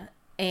amnesia,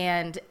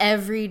 and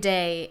every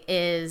day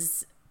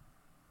is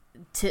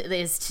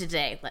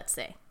today, let's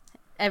say.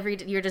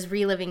 You're just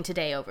reliving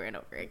today over and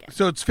over again.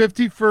 So it's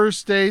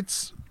 51st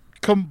dates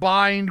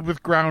combined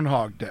with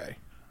Groundhog Day.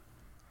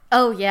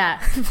 Oh, yeah.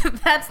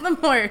 That's the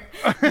more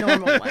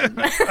normal one.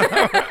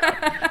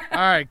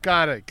 All right,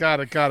 got it.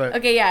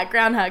 Okay, yeah,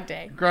 Groundhog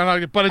Day.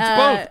 Groundhog Day,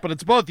 but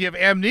it's both. You have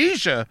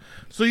amnesia,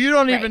 so you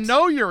don't even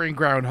know you're in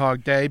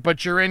Groundhog Day,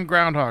 but you're in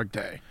Groundhog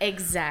Day.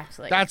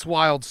 Exactly. That's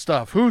wild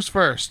stuff. Who's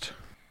first?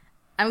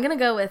 I'm going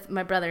to go with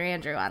my brother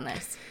Andrew on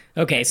this.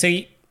 Okay, so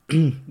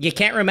you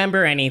can't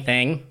remember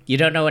anything. You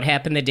don't know what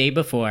happened the day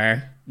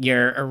before.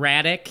 You're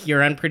erratic.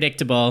 You're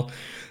unpredictable.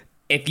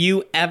 If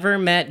you ever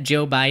met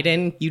Joe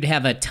Biden, you'd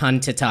have a ton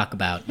to talk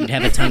about. You'd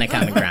have a ton of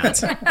common ground.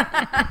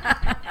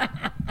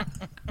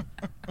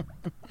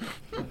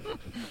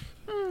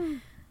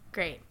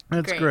 Great.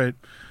 That's great.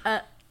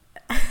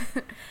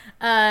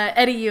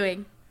 Eddie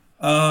Ewing.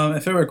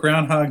 If it were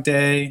Groundhog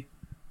Day,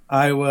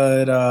 I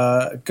would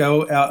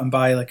go out and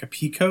buy like a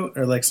pea coat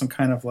or like some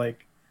kind of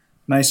like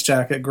nice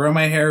jacket, grow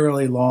my hair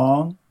really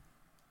long,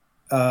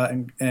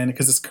 and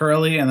because it's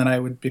curly, and then I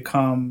would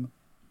become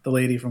the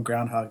lady from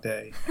Groundhog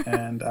Day,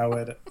 and I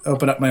would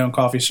open up my own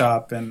coffee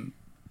shop, and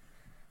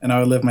I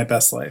would live my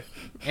best life.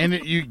 And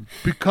you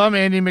become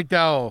Andy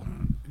McDowell.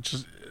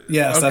 Just,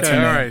 yes, okay, that's her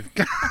name. all right.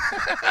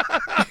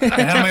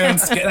 I have my own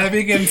skin. I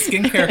begin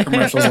skincare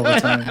commercials all the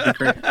time. It'd be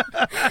great.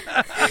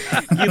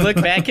 You look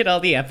back at all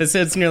the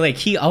episodes and you're like,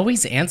 he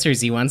always answers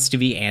he wants to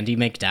be Andy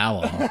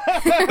McDowell.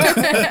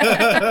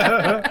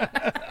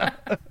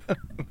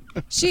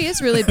 She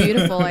is really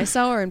beautiful. I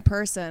saw her in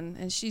person,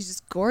 and she's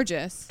just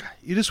gorgeous.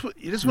 You just want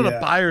to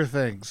buy her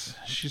things.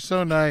 She's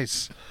so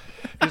nice.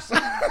 Does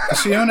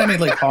she own any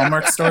like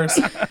Hallmark stores?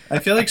 I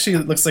feel like she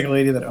looks like a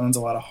lady that owns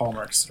a lot of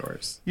Hallmark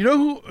stores. You know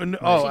who?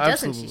 Oh, she absolutely.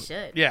 doesn't, she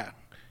should. Yeah.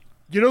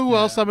 You know who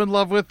else I'm in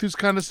love with who's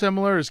kind of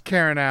similar is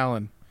Karen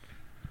Allen.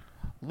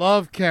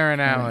 Love Karen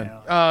Allen.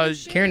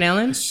 Karen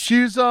Allen?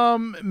 She's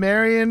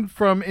Marion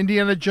from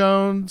Indiana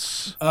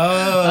Jones.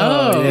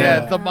 Oh,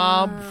 Yeah, the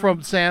mom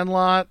from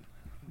Sandlot.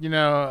 You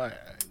know,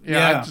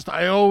 Yeah.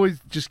 I always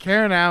just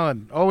Karen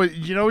Allen. Always,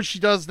 you know what she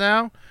does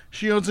now?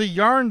 She owns a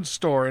yarn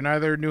store in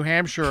either New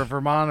Hampshire or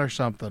Vermont or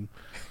something.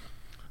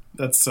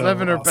 That's so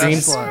Living her awesome.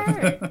 best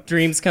life.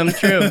 Dreams come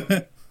true.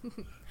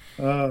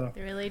 They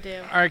really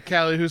do. All right,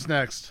 Callie, who's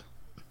next?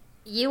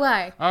 You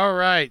are. All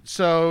right,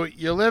 so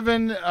you live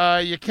in,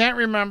 you can't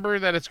remember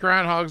that it's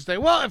Groundhog's Day.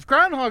 Well, if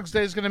Groundhog's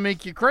Day is going to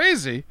make you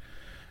crazy,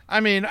 I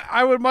mean,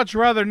 I would much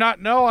rather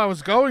not know I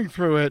was going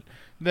through it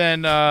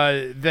than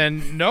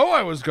know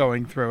I was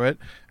going through it.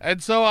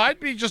 And so I'd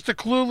be just a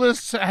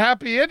clueless,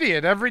 happy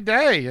idiot every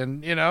day,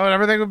 and, you know, and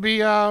everything would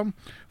be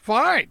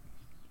fine.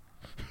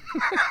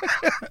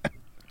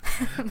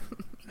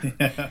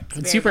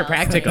 It's super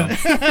practical.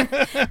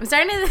 I'm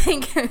starting to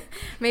think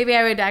maybe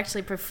I would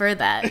actually prefer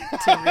that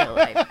to real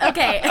life.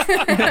 Okay.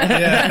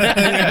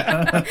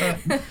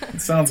 Yeah.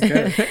 Sounds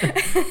good.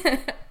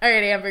 All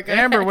right, Amber, go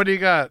Amber, ahead. what do you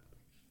got?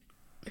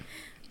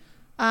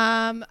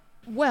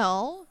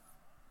 Well,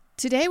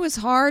 today was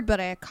hard, but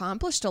I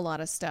accomplished a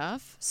lot of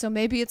stuff. So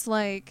maybe it's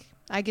like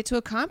I get to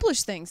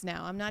accomplish things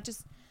now. I'm not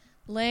just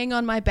laying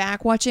on my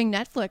back watching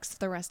Netflix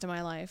the rest of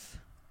my life.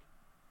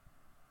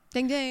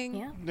 Ding, ding.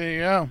 Yeah, There you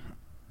go.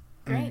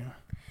 great.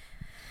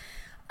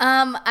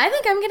 I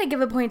think I'm going to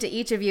give a point to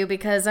each of you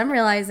because I'm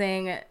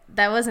realizing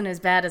that wasn't as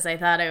bad as I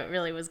thought it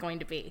really was going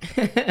to be.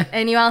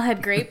 And you all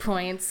had great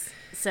points,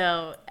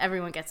 so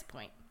everyone gets a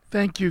point.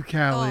 Thank you,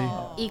 Callie.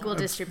 Equal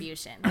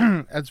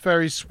distribution. That's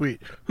very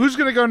sweet. Who's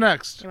going to go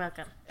next? You're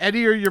welcome.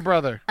 Eddie or your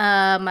brother?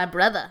 My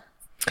brother.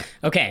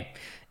 Okay.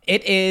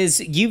 It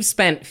is, you've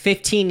spent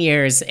 15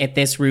 years at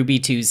this Ruby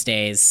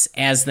Tuesdays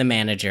as the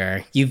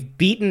manager. You've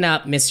beaten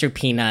up Mr.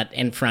 Peanut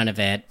in front of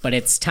it, but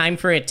it's time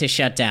for it to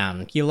shut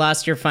down. You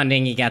lost your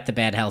funding, you got the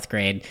bad health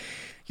grade.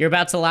 You're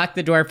about to lock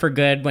the door for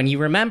good when you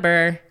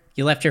remember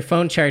you left your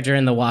phone charger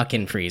in the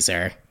walk-in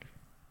freezer.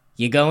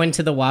 You go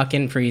into the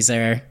walk-in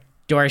freezer,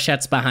 door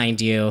shuts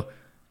behind you,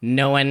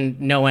 no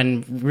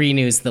one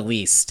renews the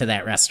lease to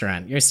that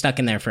restaurant. You're stuck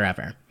in there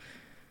forever.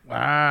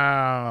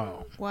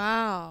 Wow.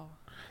 Wow.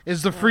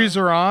 Is the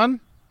freezer on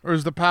or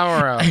is the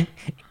power out?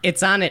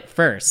 It's on at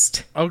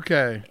first,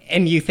 Okay.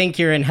 and you think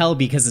you're in hell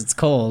because it's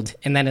cold,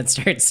 and then it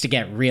starts to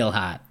get real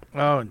hot.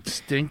 Oh, and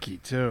stinky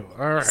too.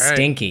 All right.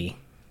 Stinky.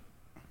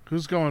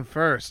 Who's going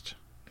first?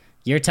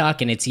 You're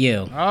talking, it's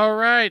you. All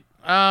right.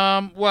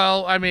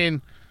 Well, I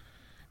mean,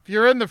 if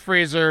you're in the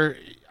freezer,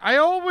 I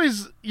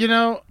always, you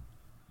know,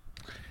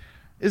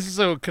 this is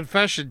a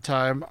confession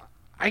time.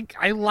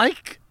 I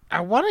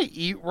want to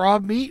eat raw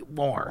meat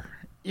more,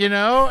 you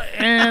know,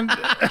 and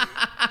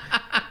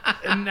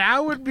and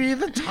now would be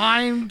the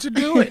time to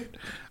do it.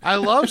 I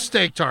love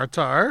steak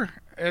tartare.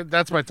 And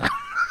that's my time.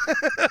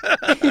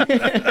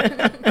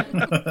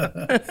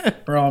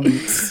 Raw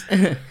meats.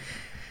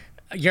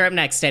 You're up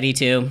next, Eddie,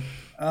 too.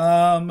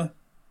 I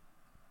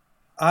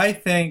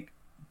think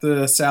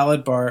the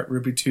salad bar at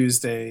Ruby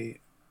Tuesday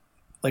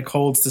like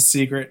holds the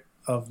secret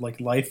of like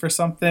life or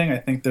something. I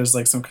think there's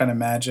like some kind of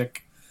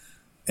magic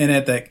in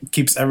it that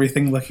keeps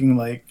everything looking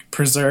like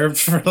preserved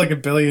for like a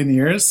billion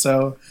years.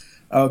 So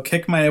I'll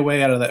kick my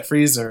way out of that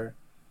freezer.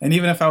 And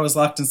even if I was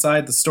locked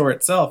inside the store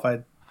itself,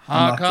 I'd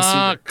unlock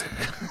the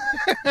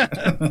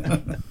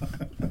secret.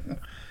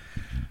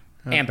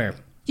 Amber.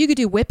 You could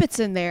do whippets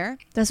in there.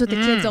 That's what the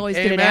kids always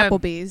did at amen.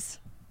 Applebee's.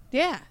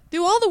 Yeah.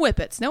 Do all the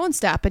whippets. No one's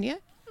stopping you.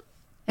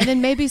 And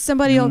then maybe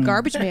somebody will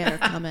garbage man or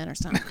come in or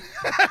something.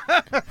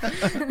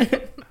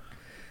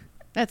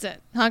 That's it.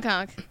 Honk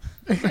honk.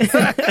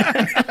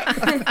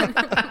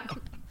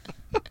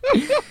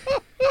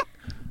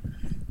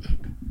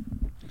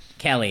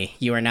 Kelly,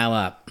 you are now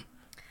up.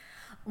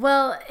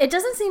 Well, it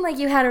doesn't seem like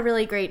you had a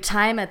really great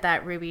time at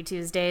that Ruby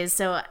Tuesdays,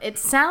 so it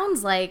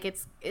sounds like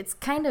it's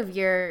kind of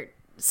your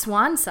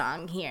swan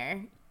song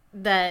here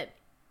that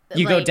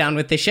You go like, down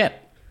with the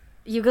ship.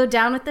 you go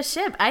down with the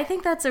ship. I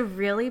think that's a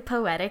really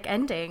poetic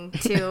ending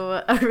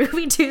to a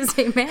Ruby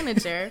Tuesday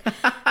manager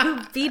who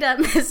beat up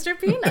Mr.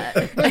 Peanut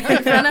in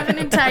front of an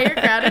entire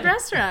crowded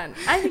restaurant.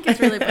 I think it's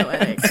really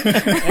poetic.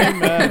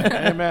 Amen.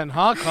 Amen.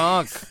 Honk,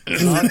 honk.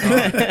 Honk,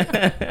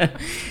 honk.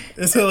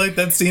 Is it like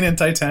that scene in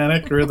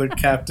Titanic where the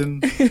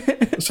captain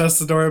shuts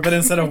the door, but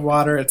instead of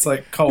water, it's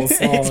like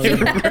coleslaw?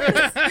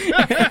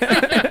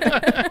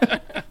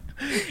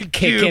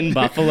 Kicking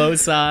buffalo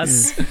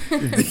sauce.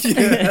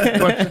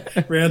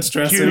 Ranch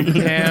dressing. Cube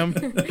ham.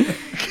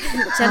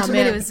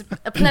 Gentlemen, it was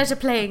a pleasure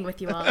playing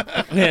with you all.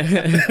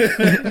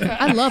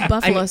 I love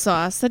buffalo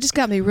sauce. That just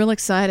got me real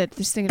excited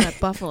just thinking about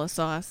buffalo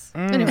sauce.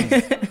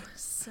 Anyway,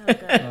 So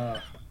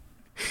good.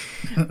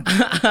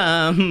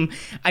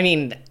 I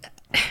mean,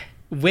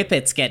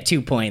 Whippets get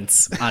 2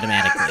 points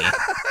automatically.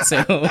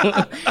 So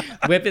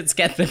Whippets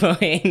get the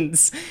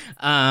points.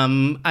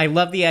 I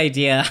love the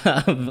idea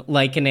of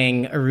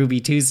likening a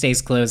Ruby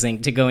Tuesday's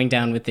closing to going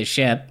down with the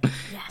ship.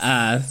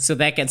 Yes. So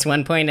that gets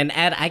 1 point. And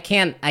Ed, I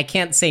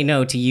can't say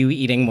no to you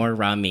eating more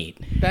raw meat.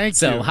 Thank you.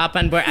 So hop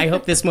on board. I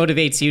hope this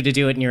motivates you to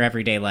do it in your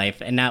everyday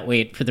life and not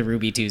wait for the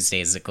Ruby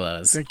Tuesdays to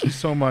close. Thank you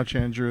so much,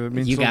 Andrew. It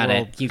means You the got it.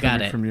 world You got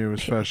coming it. from you,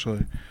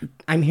 especially.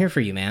 I'm here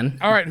for you, man.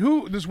 All right,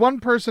 there's one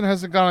person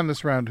hasn't gone in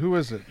this round. Who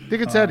is it? I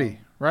think it's Eddie,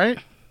 right?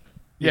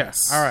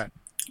 Yes. All right.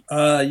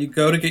 You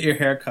go to get your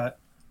hair cut,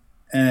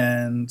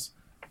 and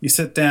you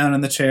sit down in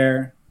the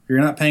chair.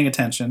 You're not paying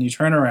attention. You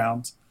turn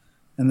around,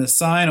 and the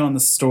sign on the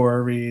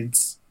store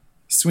reads,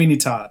 Sweeney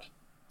Todd.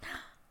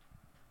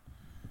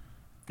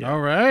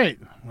 All right.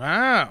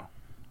 Wow.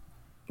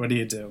 What do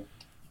you do?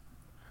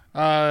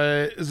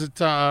 Is it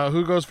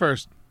who goes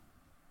first?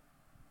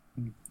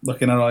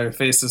 Looking at all your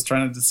faces,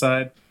 trying to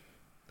decide.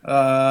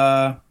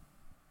 Callie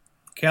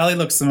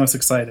looks the most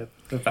excited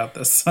about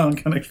this, so I'm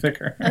going to pick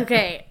her.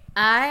 Okay,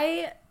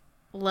 I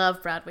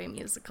love Broadway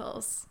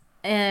musicals,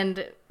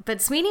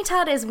 but Sweeney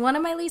Todd is one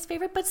of my least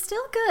favorite, but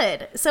still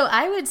good. So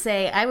I would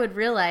say I would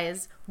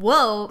realize,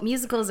 whoa,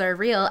 musicals are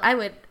real. I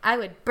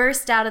would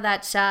burst out of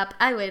that shop.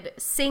 I would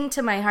sing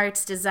to my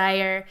heart's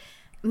desire.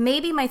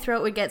 Maybe my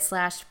throat would get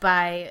slashed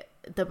by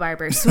the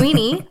barber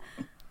Sweeney,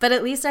 but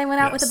at least I went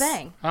out with a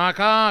bang. Honk,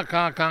 honk,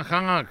 honk, honk,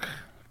 honk.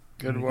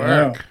 Good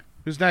work. Yeah.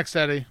 Who's next,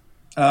 Eddie?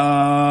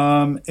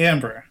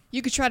 Amber.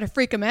 you could try to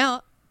freak them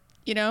out,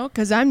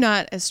 because I'm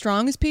not as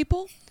strong as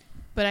people,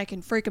 but I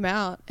can freak them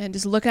out and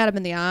just look at them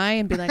in the eye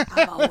and be like,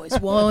 I've always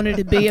wanted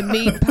to be a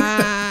meat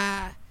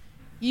pie.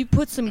 You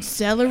put some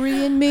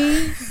celery in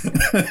me?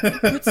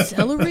 Put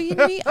celery in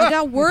me? I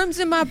got worms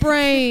in my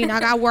brain.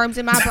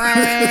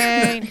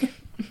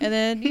 And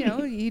then,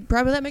 you'd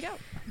probably let me go.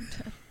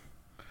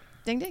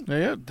 Ding, ding.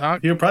 Yeah,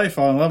 Doc. He'll probably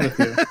fall in love with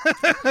you.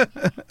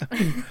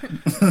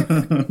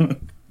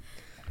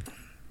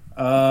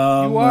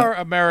 You are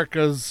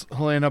America's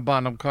Helena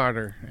Bonham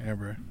Carter,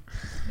 Amber.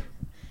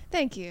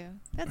 Thank you.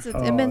 That's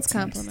an immense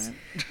compliment.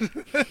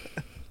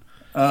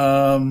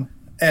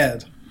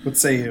 Ed, what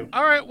say you?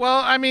 All right. Well,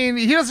 I mean,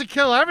 he doesn't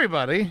kill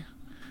everybody,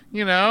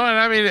 and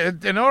I mean,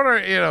 in order,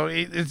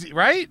 is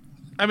right?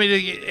 I mean,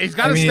 he's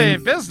got to stay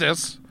in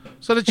business.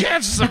 So the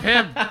chances of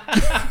him,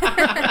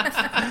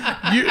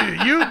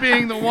 you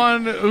being the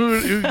one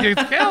who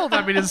gets killed,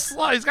 I mean, he's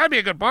got to be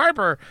a good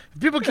barber.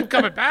 If people keep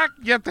coming back,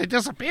 yet they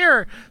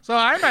disappear. So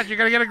I imagine you're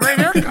going to get a great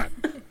haircut.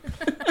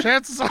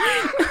 Chances are.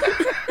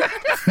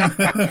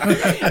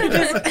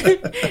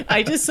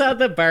 I just saw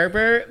the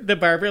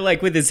barber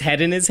like with his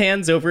head in his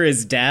hands over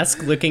his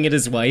desk, looking at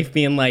his wife,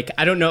 being like,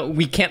 I don't know,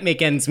 we can't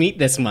make ends meet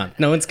this month.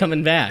 No one's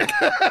coming back.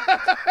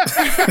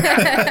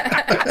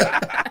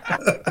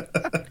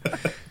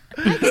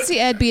 I can see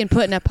Ed being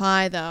put in a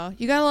pie, though.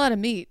 You got a lot of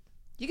meat.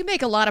 You can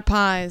make a lot of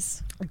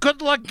pies. Good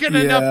luck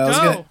getting enough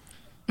dough.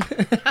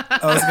 I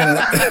was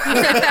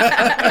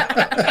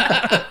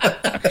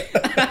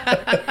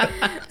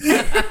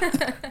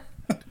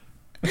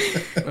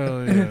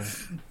Oh, yeah.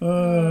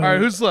 All right,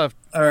 who's left?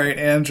 All right,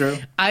 Andrew.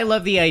 I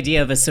love the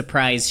idea of a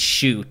surprise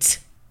shoot.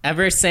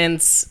 Ever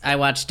since I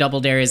watched Double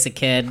Dare as a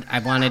kid, I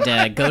wanted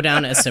to go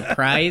down a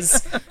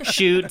surprise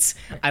shoot.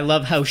 I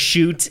love how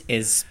shoot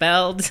is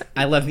spelled.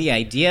 I love the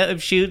idea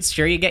of shoots.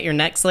 Sure, you get your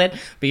neck slit,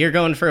 but you're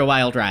going for a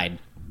wild ride.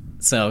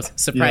 So,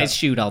 surprise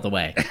shoot all the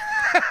way.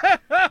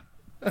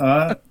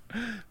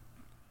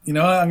 You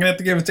know what? I'm going to have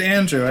to give it to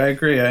Andrew. I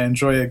agree. I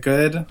enjoy a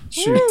good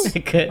shoot.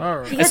 Good.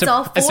 All He right. gets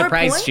all 4 A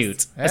surprise points?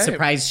 shoot. Hey. A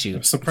surprise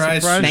shoot.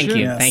 Surprise Surprise shoot. Thank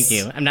you. Yes. Thank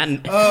you. I'm not.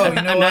 Oh, I'm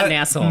you know not what? an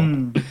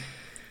asshole.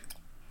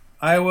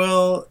 I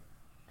will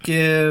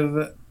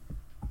give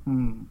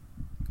Andrew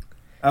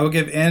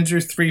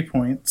 3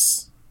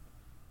 points,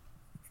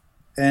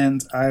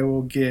 and I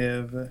will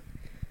give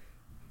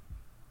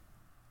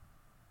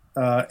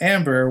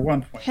Amber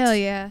 1 point. Hell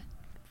yeah.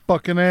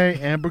 Fucking A.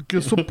 Amber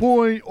gets a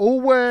point.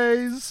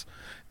 Always.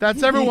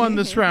 That's everyone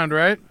this round,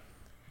 right?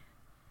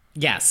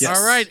 Yes. Yes.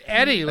 All right,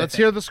 Eddie, let's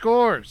hear the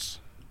scores.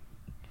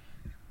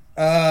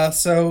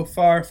 So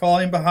far,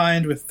 falling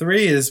behind with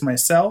 3 is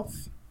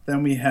myself.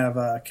 Then we have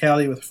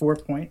Callie with 4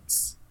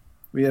 points.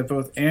 We have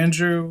both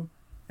Andrew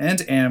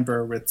and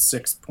Amber with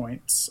 6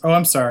 points. Oh,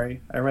 I'm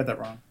sorry. I read that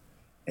wrong.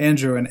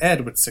 Andrew and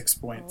Ed with 6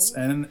 points.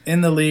 And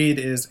in the lead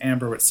is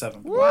Amber with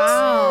 7 points.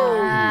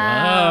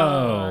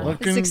 Whoa.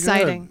 Looking It's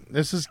exciting. good.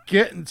 This is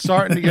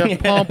starting to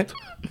get pumped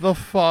the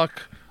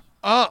fuck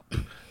up.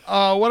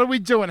 What are we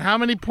doing? How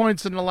many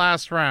points in the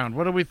last round?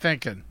 What are we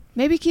thinking?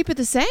 Maybe keep it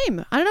the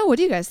same. I don't know. What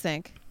do you guys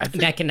think?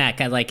 Neck and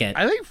neck. I like it.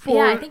 I think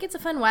 4. Yeah, I think it's a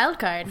fun wild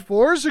card.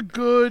 4 is a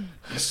good,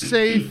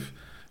 safe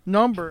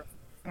number.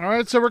 All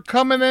right, so we're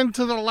coming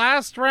into the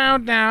last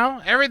round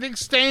now. Everything's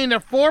staying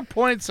at 4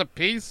 points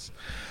apiece.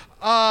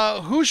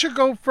 Who should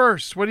go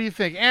first? What do you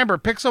think? Amber,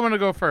 pick someone to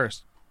go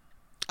first.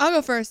 I'll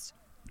go first.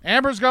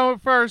 Amber's going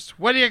first.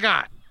 What do you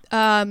got?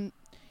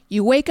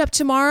 You wake up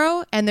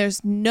tomorrow and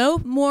there's no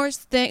more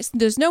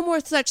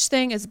such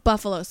thing as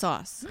buffalo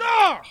sauce.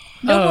 No!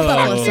 No more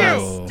buffalo Oh.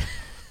 sauce.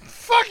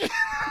 Fuck it!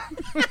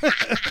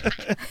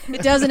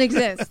 It doesn't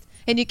exist,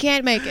 and you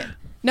can't make it.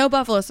 No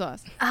buffalo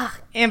sauce.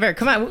 Amber,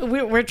 come on.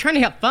 We're trying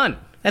to have fun.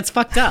 That's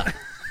fucked up.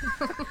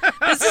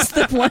 This is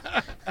the point.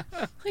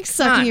 Like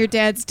sucking your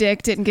dad's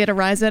dick didn't get a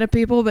rise out of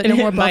people, but no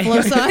more buffalo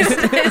sauce.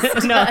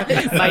 No,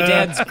 my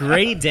dad's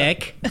gray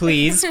dick,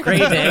 please. Gray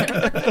dick.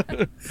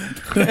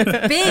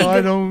 Big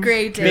I don't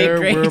gray dick. care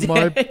Big where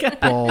my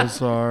dick.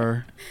 balls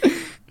are.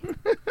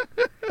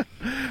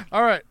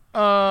 All right.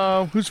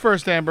 Who's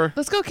first, Amber?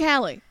 Let's go,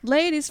 Callie.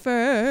 Ladies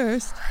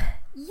first.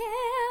 Yeah.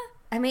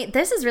 I mean,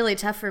 this is really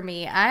tough for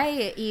me.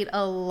 I eat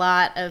a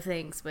lot of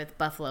things with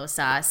buffalo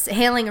sauce,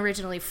 hailing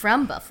originally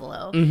from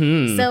Buffalo.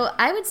 Mm-hmm. So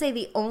I would say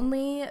the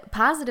only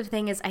positive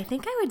thing is I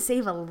think I would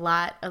save a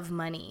lot of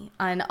money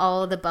on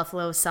all of the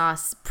buffalo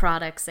sauce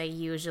products I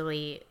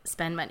usually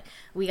spend money.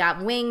 We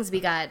got wings, we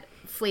got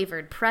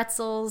flavored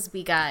pretzels,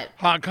 we got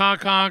Honk,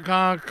 honk, honk,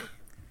 honk.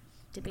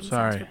 dipping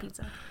Sorry. sauce for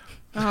pizza.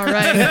 All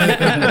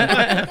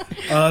right.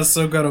 Oh, it's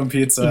so good on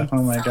pizza.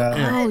 Oh my god.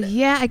 Oh,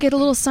 yeah. I get a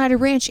little side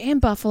of ranch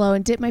and buffalo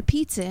and dip my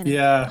pizza in it.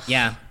 Yeah.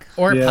 Yeah.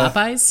 Or Yeah.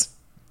 Popeyes.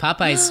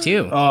 Popeyes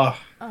too. Oh,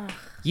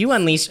 You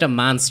unleashed a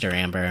monster,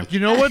 Amber. You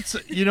know what's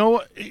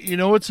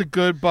a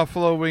good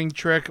buffalo wing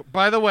trick?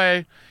 By the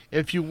way,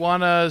 if you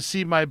want to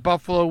see my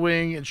buffalo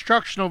wing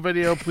instructional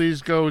video,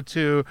 please go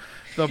to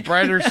the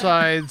Brighter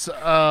Side's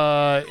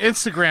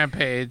Instagram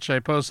page. I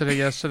posted it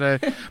yesterday.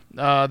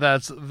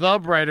 That's the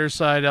Brighter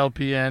Side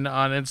LPN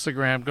on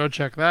Instagram. Go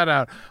check that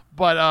out.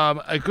 But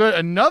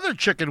another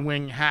chicken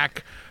wing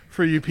hack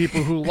for you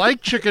people who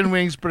like chicken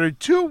wings but are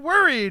too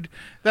worried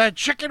that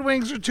chicken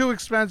wings are too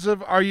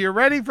expensive. Are you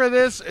ready for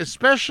this?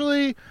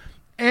 Especially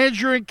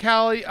Andrew and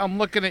Callie, I'm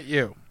looking at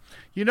you.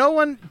 You know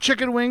when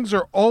chicken wings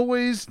are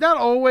always, not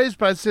always,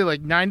 but I'd say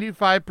like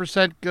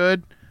 95%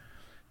 good?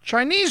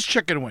 Chinese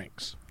chicken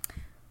wings.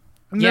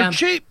 And Yeah. they're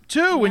cheap,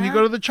 too. When you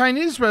go to the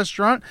Chinese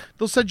restaurant,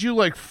 they'll send you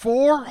like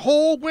 4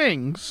 whole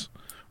wings,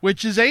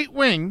 which is 8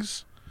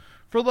 wings,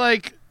 for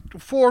like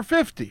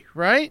 $4.50,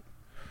 right?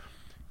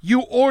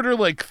 You order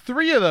like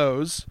 3 of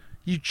those,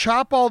 you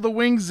chop all the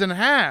wings in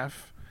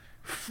half,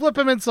 flip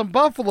them in some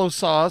buffalo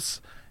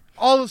sauce,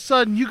 all of a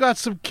sudden you got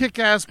some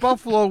kick-ass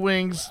buffalo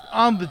wings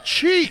on the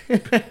cheap,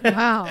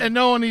 Wow. and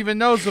no one even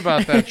knows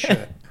about that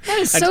shit. That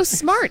is so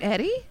smart,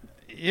 Eddie.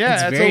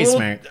 Yeah, It's very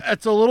smart.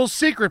 It's a little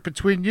secret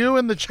between you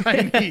and the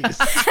Chinese.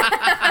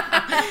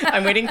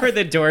 I'm waiting for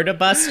the door to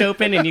bust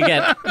open and you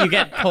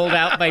get pulled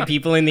out by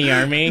people in the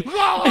army. You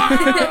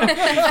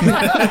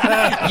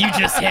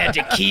just had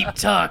to keep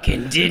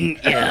talking,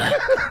 didn't you?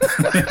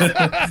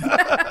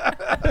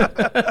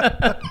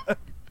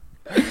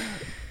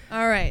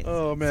 All right.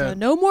 Oh, So man.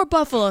 no more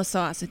buffalo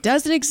sauce. It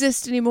doesn't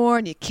exist anymore,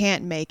 and you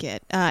can't make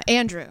it.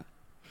 Andrew.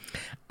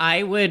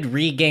 I would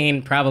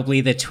regain probably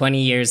the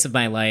 20 years of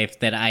my life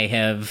that I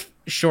have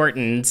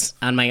shortened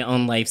on my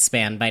own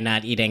lifespan by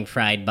not eating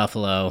fried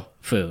buffalo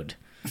food.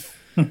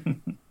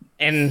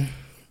 And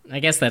I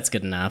guess that's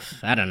good enough.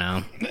 I don't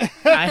know.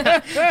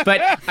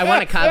 But I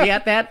want to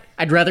caveat that.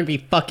 I'd rather be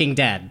fucking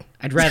dead.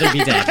 I'd rather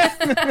be dead.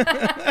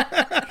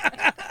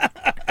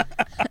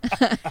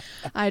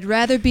 I'd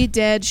rather be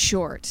dead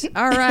short.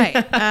 All right.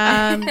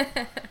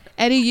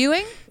 Eddie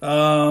Ewing?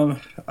 I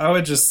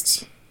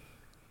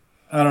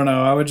don't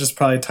know. I would just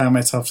probably tie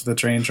myself to the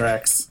train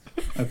tracks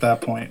at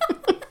that point.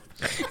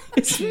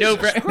 No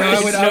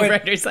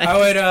brighter side. I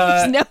would.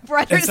 No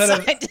brighter instead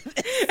of- side.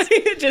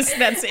 Just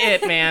that's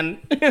it, man.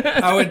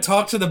 I would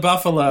talk to the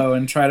buffalo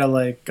and try to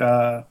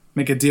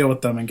make a deal with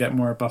them and get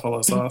more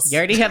buffalo sauce. You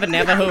already have a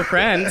Navajo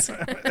friend.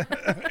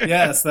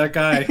 Yes, that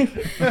guy.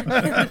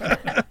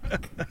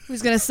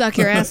 Who's going to suck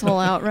your asshole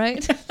out,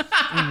 right?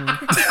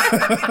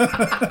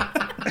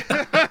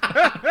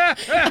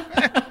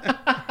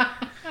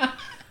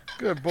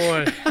 Good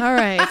boy. All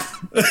right.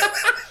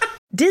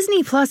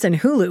 Disney Plus and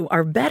Hulu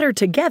are better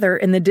together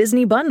in the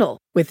Disney Bundle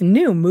with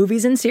new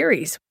movies and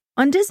series.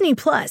 On Disney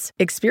Plus,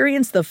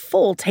 experience the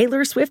full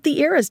Taylor Swift The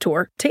Eras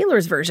Tour,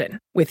 Taylor's version,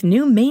 with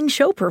new main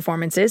show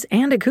performances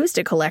and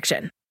acoustic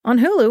collection. On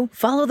Hulu,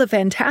 follow the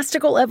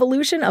fantastical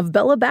evolution of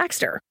Bella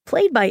Baxter,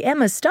 played by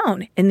Emma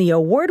Stone in the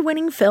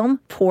award-winning film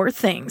Poor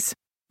Things.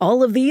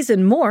 All of these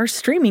and more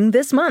streaming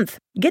this month.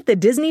 Get the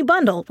Disney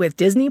Bundle with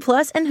Disney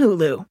Plus and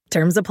Hulu.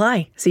 Terms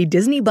apply. See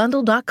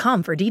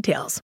DisneyBundle.com for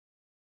details.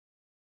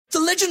 The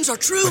legends are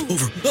true.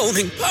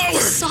 Overwhelming power!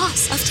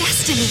 Sauce of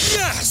destiny.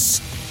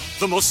 Yes!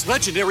 The most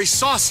legendary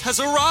sauce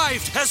has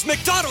arrived as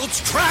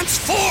McDonald's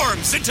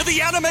transforms into the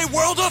anime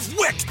world of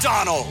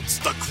WickDonald's.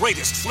 The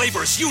greatest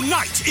flavors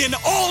unite in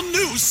all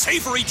new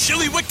savory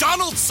chili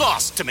McDonald's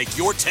sauce to make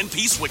your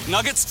 10-piece Wick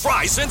Nuggets,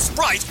 fries, and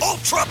Sprite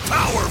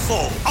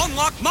ultra-powerful.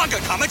 Unlock manga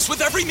comics with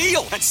every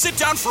meal and sit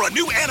down for a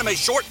new anime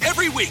short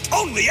every week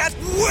only at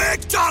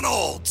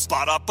WickDonald's.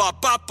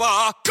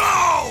 Ba-da-ba-ba-ba,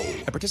 go!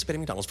 At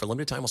participating McDonald's for a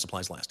limited time while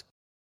supplies last.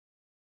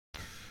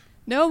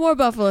 No more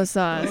buffalo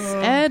sauce.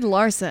 Ed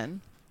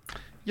Larson.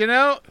 You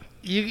know,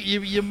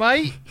 you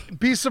might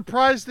be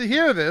surprised to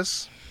hear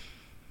this.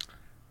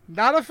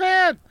 Not a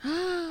fan.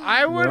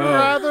 I would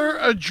rather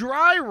a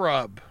dry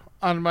rub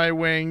on my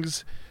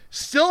wings.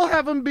 Still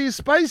have them be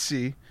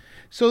spicy.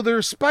 So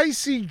they're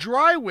spicy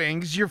dry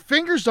wings. Your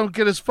fingers don't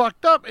get as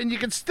fucked up, and you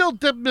can still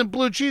dip them in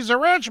blue cheese or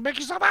ranch and make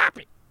yourself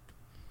happy.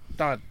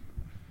 Done.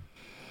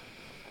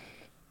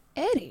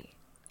 Eddie.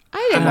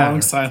 I didn't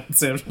Long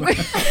silence. Angela.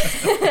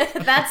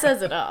 That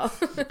says it all.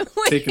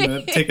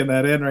 taking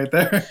that in right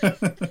there.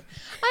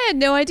 I had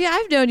no idea.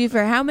 I've known you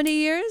for how many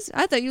years?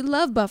 I thought you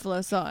loved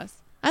buffalo sauce.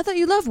 I thought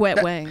you loved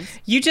wet wings.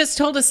 You just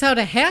told us how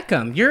to hack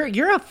them.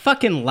 You're a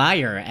fucking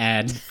liar,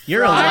 Ed.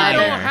 You're a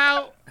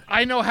liar.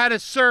 I know how to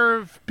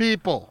serve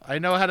people. I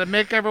know how to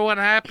make everyone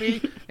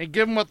happy and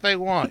give them what they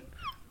want.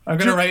 I'm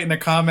going to write in a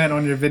comment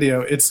on your video,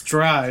 it's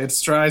dry.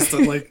 It's dry,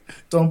 so,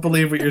 don't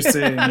believe what you're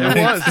saying.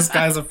 This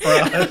guy's a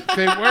fraud.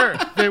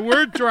 They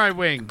were dry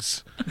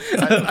wings.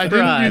 I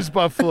didn't use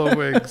buffalo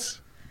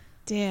wings.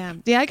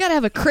 Damn. Yeah, I got to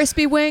have a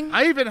crispy wing.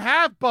 I even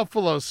have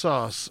buffalo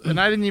sauce, and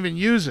I didn't even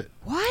use it.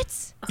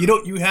 What?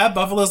 You have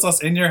buffalo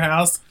sauce in your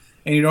house,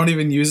 and you don't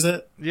even use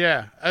it?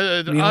 Yeah.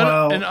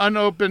 An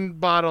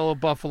unopened bottle of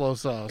buffalo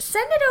sauce.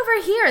 Send it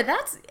over here.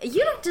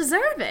 You don't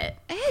deserve it.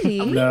 Eddie.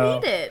 We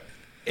need it.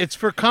 It's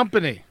for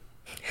company.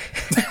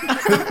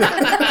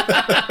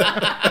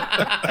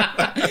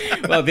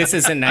 Well, this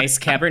is a nice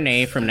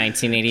Cabernet from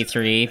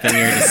 1983,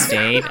 Vineyard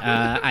Estate.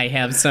 I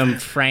have some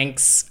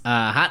Frank's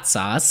hot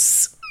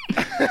sauce.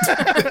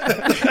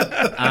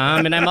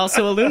 And I'm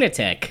also a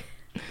lunatic.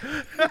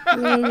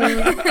 Oh,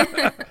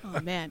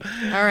 man.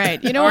 All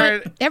right. You know what?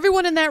 Right.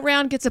 Everyone in that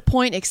round gets a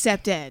point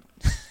except Ed.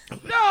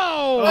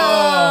 No!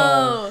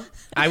 Oh!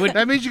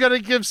 That means you got to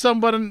give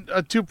someone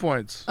 2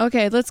 points.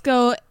 Okay, let's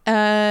go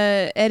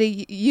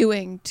Eddie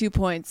Ewing 2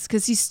 points.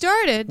 Because he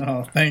started...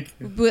 Oh, thank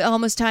you.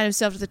 Almost tied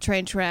himself to the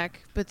train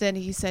track. But then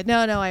he said, no,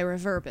 I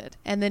reverb it.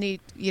 And then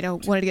he,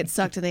 wanted to get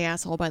sucked in the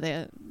asshole by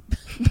the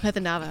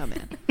Navajo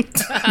man.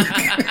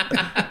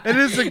 It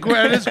is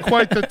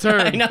quite the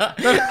turn. I know.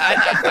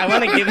 I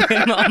want to give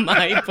him all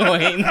my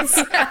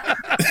points.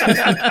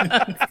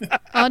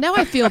 Oh, now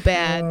I feel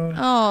bad.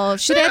 Oh,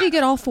 should Eddie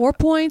get all 4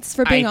 points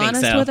for being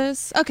honest with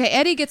us? Okay,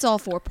 Eddie gets all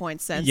 4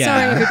 points then. Yeah.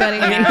 Sorry, everybody.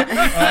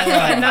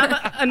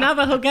 A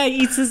Navajo guy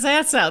eats his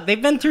ass out.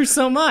 They've been through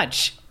so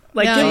much. Oh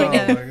my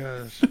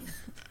gosh.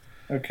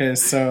 Okay,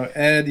 so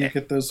Ed, you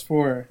get those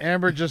 4.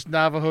 Amber just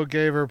Navajo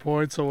gave her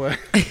points away.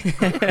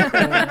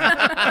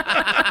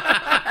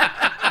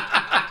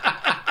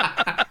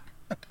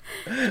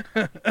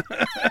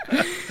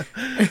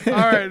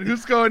 All right,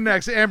 who's going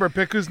next? Amber,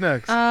 pick who's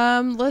next.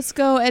 Let's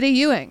go Eddie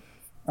Ewing.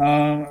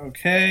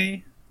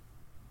 Okay.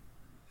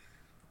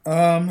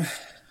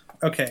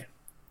 Okay.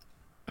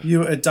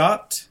 You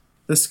adopt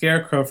the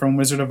Scarecrow from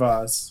Wizard of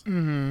Oz,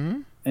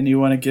 and you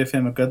want to give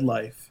him a good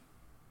life.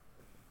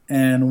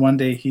 And one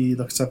day he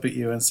looks up at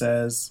you and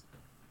says,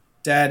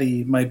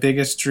 "Daddy, my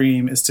biggest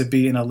dream is to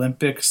be an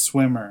Olympic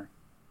swimmer."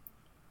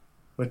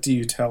 What do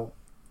you tell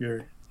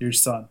your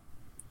son,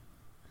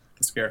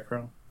 the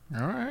Scarecrow?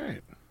 All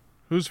right.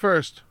 Who's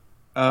first?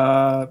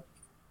 Ed.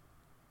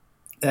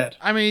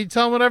 I mean, you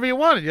tell him whatever you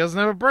want. He doesn't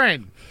have a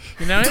brain.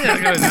 He's not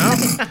gonna know.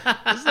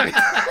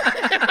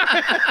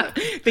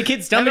 The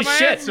kid's dumb as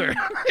shit. Answer.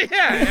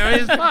 Yeah,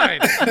 he's fine.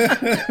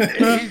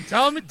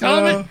 Tell him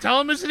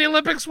he's an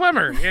Olympic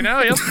swimmer.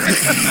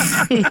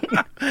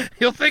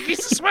 He'll think he's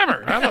a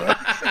swimmer. I don't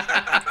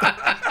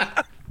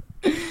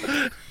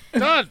know.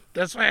 Done.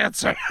 That's my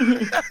answer.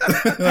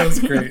 That was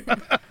great.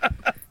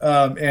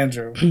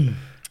 Andrew.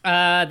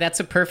 That's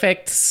a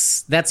perfect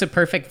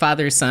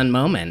father-son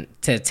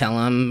moment to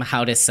tell him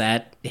how to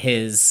set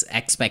his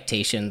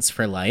expectations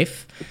for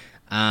life.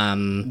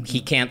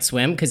 He can't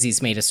swim because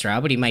he's made of straw,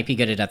 but he might be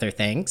good at other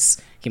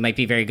things. He might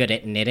be very good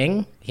at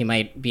knitting. He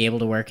might be able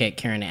to work at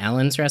Karen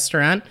Allen's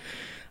restaurant.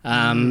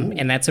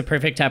 And that's a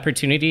perfect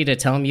opportunity to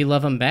tell him you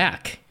love him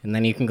back. And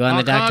then you can go on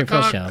the Dr.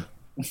 Phil show.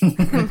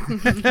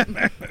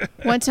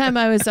 One time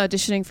I was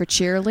auditioning for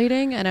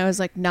cheerleading, and I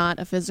was not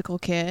a physical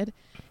kid,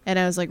 and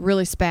I was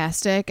really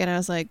spastic, and I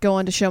was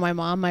going to show my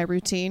mom my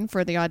routine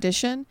for the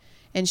audition,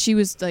 and she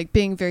was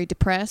being very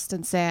depressed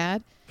and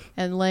sad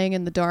and laying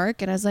in the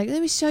dark, and I was let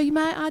me show you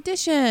my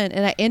audition,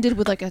 and I ended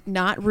with a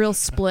not real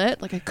split,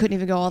 I couldn't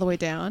even go all the way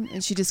down,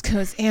 and she just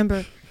goes,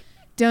 Amber,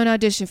 don't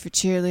audition for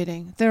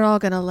cheerleading. They're all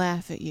going to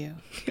laugh at you.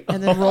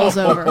 And then rolls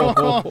over.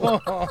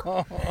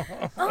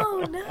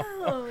 Oh,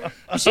 no.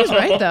 She was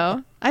right,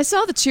 though. I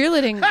saw the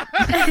cheerleading.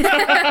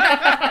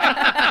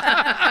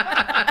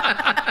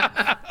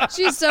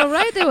 She's so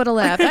right they would have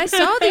laughed. I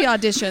saw the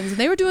auditions, and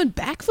they were doing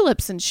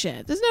backflips and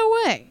shit. There's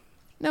no way.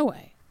 No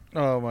way.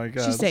 Oh, my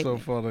God. She So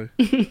saved funny.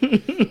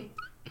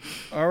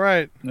 All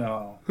right.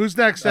 No. Who's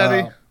next,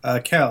 Eddie?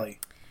 Callie.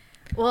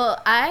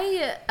 Well,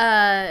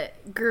 I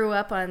grew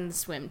up on the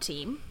swim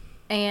team,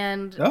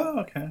 and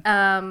okay.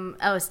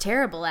 I was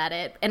terrible at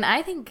it. And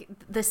I think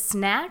the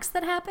snacks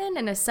that happen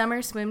in a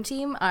summer swim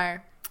team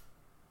are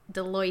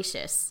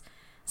delicious.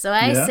 So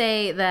I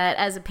say that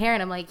as a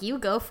parent, I'm like, you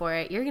go for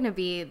it. You're going to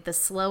be the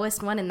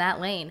slowest one in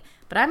that lane.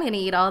 But I'm going to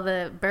eat all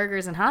the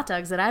burgers and hot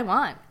dogs that I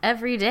want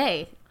every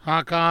day.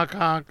 Honk, honk,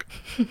 honk.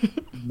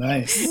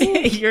 Nice.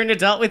 You're an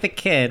adult with a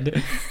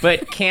kid,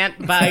 but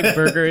can't buy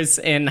burgers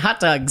and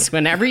hot dogs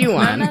whenever you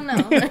want.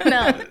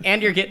 No.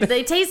 And you're getting...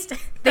 They taste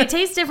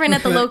different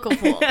at the local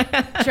pool.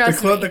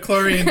 Trust me. The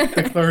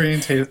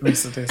chlorine taste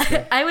makes it taste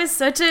good. I was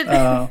such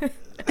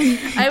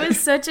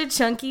a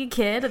chunky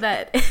kid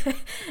that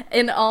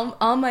in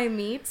all my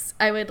meats,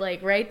 I would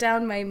like write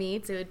down my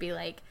meats. It would be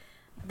like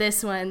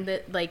this one,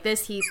 like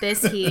this heat,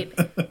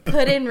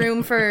 put in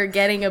room for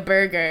getting a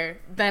burger,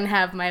 then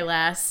have my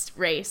last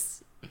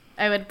race.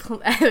 I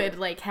would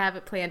like have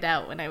it planned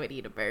out when I would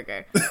eat a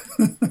burger.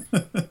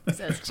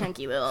 So it's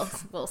chunky little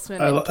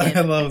swimming kid.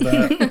 I love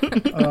that.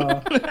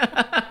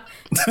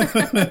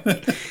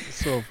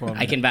 So funny.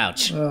 I can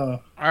vouch.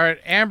 All right,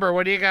 Amber,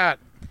 what do you got?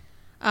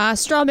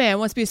 Straw man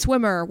wants to be a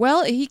swimmer.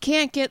 Well, he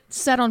can't get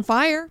set on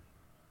fire.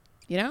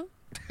 You know?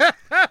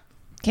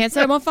 Can't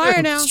set him on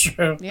fire now. It's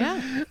true.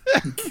 Yeah.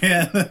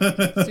 Yeah.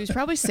 So he's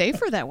probably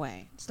safer that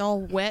way. It's all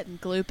wet and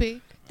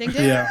gloopy. Ding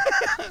ding. Yeah.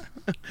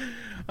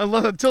 I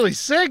love it until he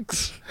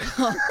sinks.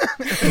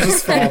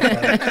 Just fall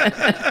apart.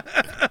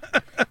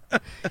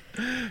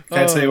 Can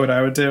I tell you what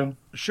I would do?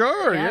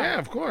 Sure, yeah,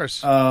 of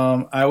course.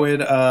 I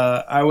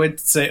would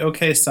say,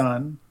 okay,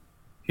 son,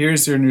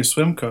 here's your new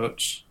swim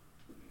coach.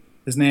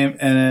 His name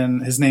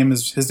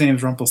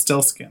is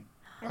Rumpelstiltskin.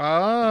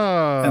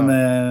 Oh. And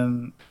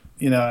then,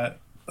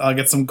 I'll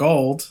get some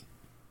gold.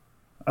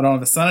 I don't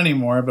have a son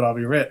anymore, but I'll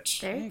be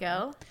rich. There you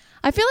go.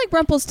 I feel like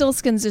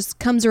Rumpelstiltskin just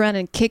comes around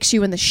and kicks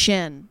you in the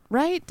shin,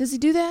 right? Does he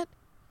do that?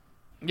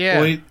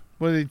 Yeah.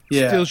 Well, he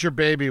steals your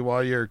baby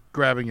while you're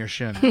grabbing your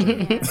shin.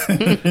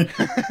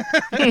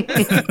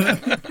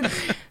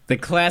 The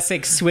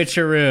classic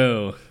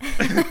switcheroo.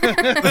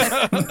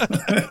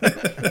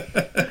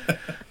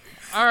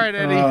 All right,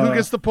 Eddie, who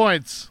gets the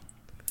points?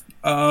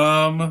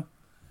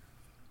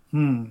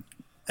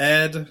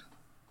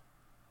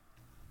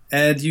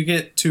 Ed, you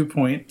get 2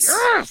 points.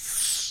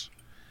 Yes!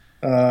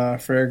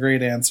 For a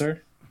great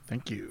answer.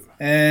 Thank you.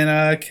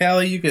 And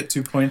Callie, you get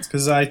 2 points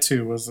because I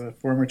too was a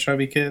former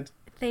chubby kid.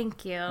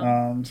 Thank you.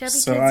 Chubby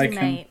so kids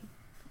unite.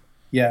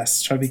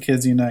 Yes, chubby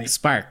kids unite.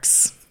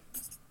 Sparks.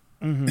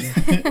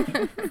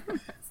 Mm-hmm.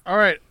 All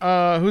right,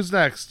 who's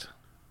next?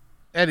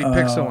 Eddie,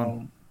 pick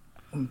someone.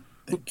 I'm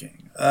thinking.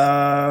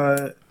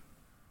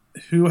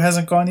 Who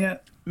hasn't gone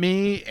yet?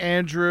 Me,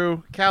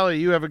 Andrew, Callie.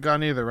 You haven't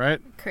gone either, right?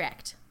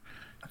 Correct.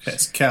 Okay,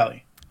 it's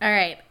Callie. All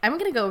right, I'm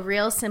going to go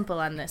real simple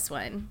on this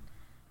one.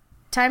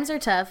 Times are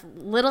tough.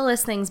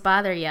 Littlest things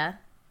bother ya.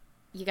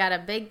 You got a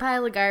big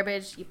pile of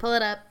garbage. You pull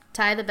it up,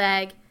 tie the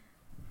bag.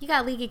 You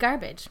got leaky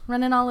garbage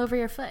running all over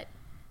your foot.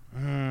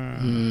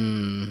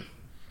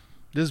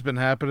 This has been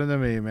happening to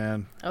me,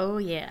 man. Oh,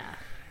 yeah.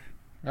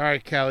 All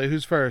right, Callie,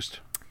 who's first?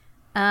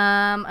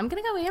 I'm going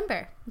to go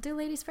Amber. We'll do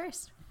ladies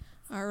first.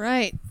 All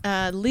right.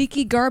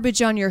 Leaky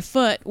garbage on your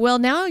foot. Well,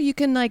 now you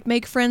can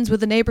make friends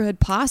with the neighborhood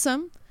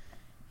possum.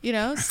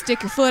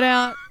 Stick your foot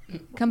out,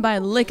 come by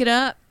and lick it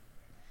up.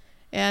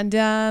 And,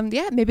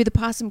 maybe the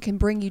possum can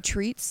bring you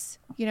treats,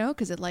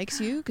 because it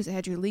likes you, because it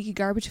had your leaky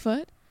garbage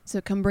foot. So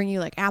it can bring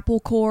you, apple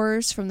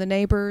cores from the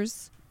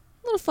neighbors.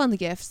 Little fun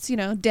gifts,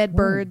 dead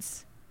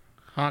birds.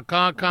 Honk,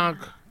 honk, honk.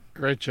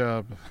 Great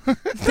job.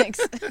 Thanks.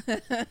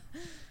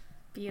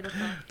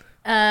 Beautiful.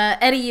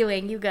 Eddie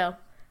Ewing, you go.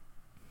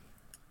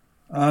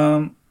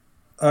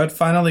 I'd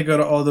finally go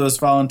to all those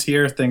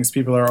volunteer things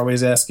people are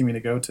always asking me to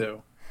go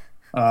to.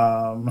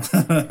 And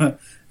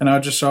I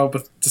would just show up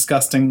with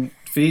disgusting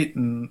feet,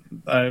 and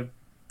I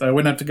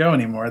wouldn't have to go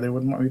anymore. They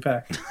wouldn't want me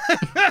back.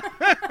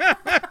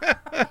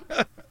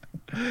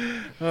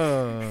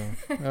 Oh,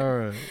 all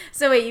right.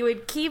 So wait, you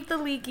would keep the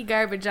leaky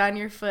garbage on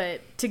your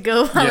foot to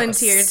go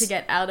volunteer to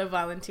get out of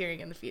volunteering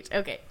in the future.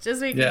 Okay,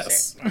 just making sure.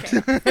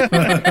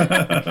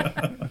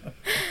 Okay.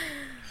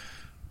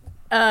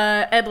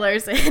 Ed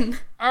Larson.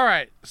 All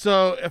right.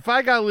 So if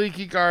I got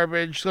leaky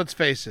garbage, let's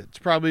face it, it's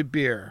probably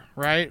beer,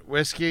 right?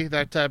 Whiskey,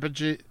 that type of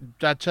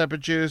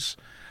juice.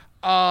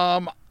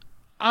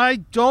 I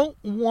don't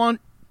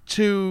want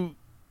to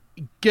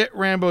get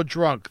Rambo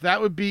drunk.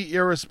 That would be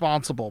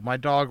irresponsible. My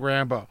dog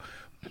Rambo.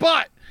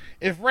 But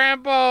if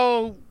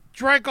Rambo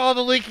drank all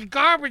the leaky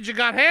garbage and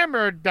got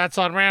hammered, that's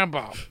on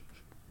Rambo.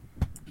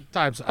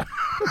 Time's up.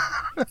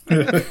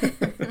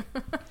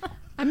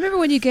 I remember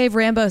when you gave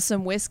Rambo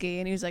some whiskey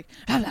and he was like,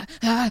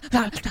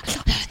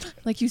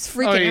 like he was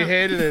freaking out. Oh, he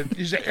hated it.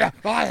 He's like,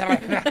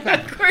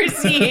 Of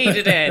course he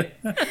hated it.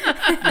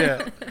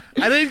 yeah.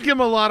 I didn't give him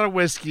a lot of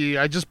whiskey.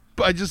 I just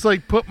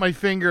like put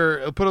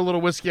a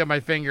little whiskey on my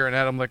finger and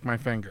had him lick my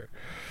finger.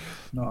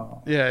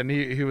 No. Yeah, and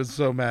he was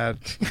so mad.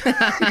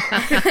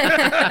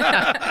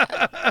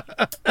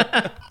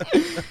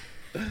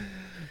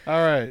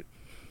 All right.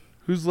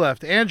 Who's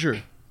left?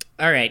 Andrew.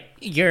 All right,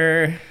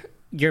 your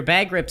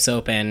bag rips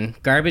open,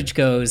 garbage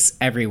goes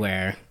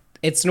everywhere.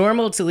 It's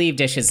normal to leave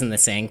dishes in the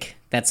sink.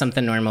 That's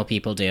something normal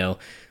people do.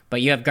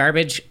 But you have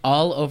garbage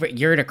all over.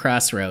 You're at a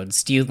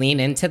crossroads. Do you lean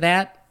into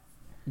that?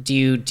 Do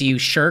you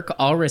shirk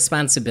all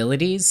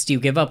responsibilities? Do you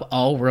give up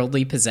all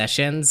worldly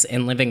possessions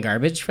and live in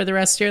garbage for the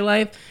rest of your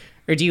life?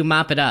 Or do you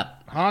mop it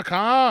up? Honk,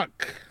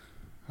 honk.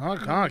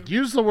 Honk, honk.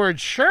 Use the word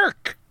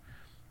shirk,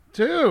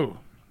 too.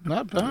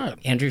 Not bad.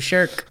 Andrew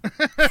Shirk.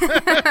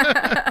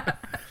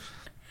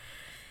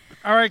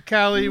 All right,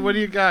 Callie, what do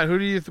you got? What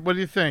do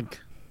you think?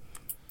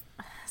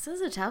 This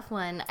is a tough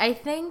one. I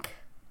think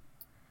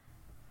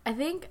I'm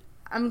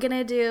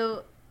gonna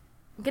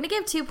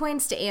give 2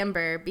 points to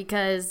Amber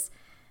because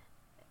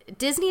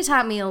Disney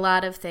taught me a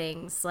lot of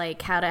things,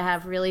 like how to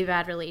have really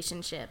bad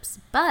relationships,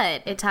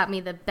 but it taught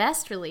me the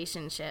best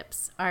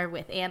relationships are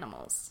with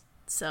animals.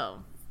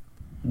 So,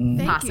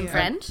 awesome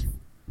friend.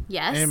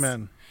 Yes.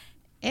 Amen.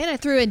 And I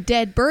threw a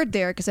dead bird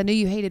there because I knew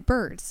you hated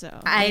birds. So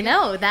I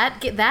know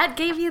that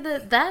gave you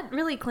that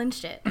really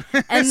clinched it.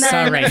 And Saw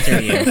then right through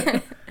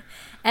you.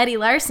 Eddie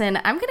Larson,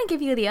 I'm gonna give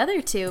you the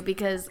other two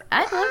because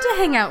I'd love to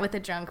hang out with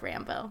a drunk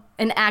Rambo,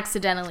 an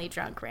accidentally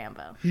drunk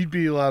Rambo. He'd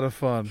be a lot of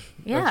fun.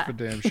 Yeah. That's for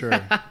damn sure.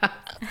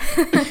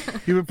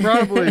 He would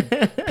probably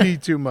pee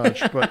too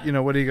much, but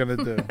what are you gonna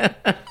do?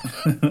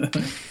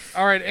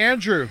 All right,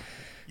 Andrew,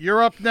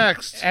 you're up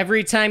next.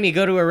 Every time you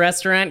go to a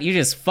restaurant, you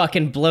just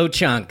fucking blow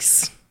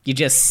chunks. You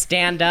just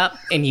stand up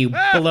and you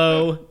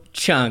blow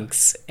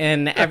chunks.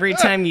 And every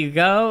time you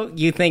go,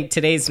 you think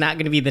today's not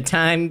going to be the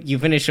time. You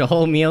finish a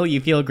whole meal, you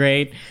feel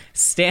great.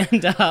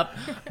 Stand up,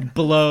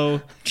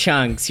 blow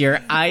chunks. Your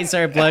eyes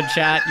are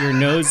bloodshot, your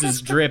nose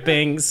is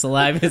dripping,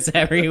 saliva's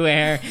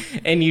everywhere,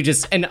 and you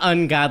just an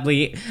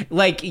ungodly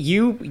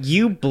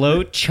you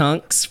blow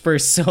chunks for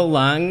so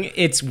long.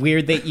 It's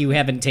weird that you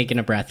haven't taken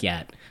a breath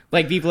yet.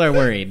 Like people are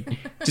worried.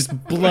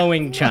 Just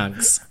blowing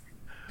chunks.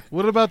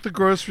 What about the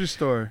grocery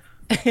store?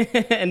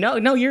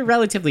 No, you're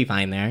relatively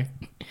fine there.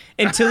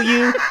 Until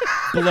you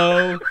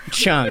blow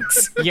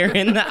chunks. You're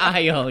in the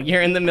aisle.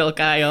 You're in the milk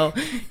aisle.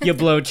 You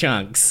blow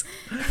chunks.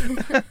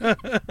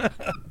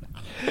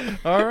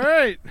 All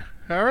right,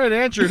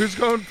 Andrew, who's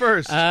going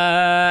first?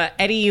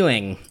 Eddie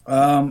Ewing.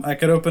 I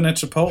could open a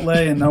Chipotle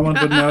and no one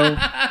would know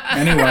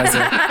any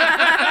wiser.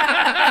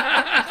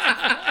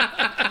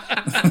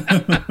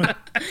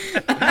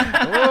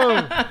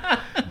 Whoa.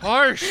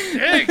 Harsh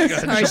dig.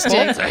 Harsh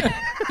dig.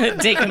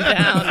 Take him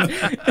down.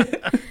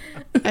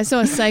 I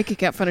saw a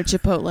psychic out front of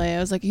Chipotle. I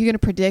was like, "Are you going to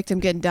predict I'm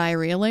getting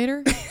diarrhea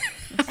later?"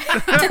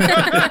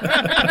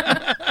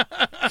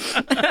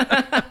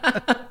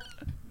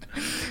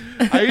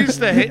 I used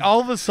to hate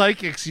all the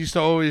psychics. Used to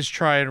always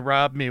try and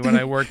rob me when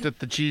I worked at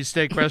the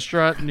cheesesteak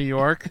restaurant in New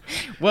York.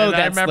 Whoa,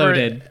 And that's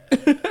loaded.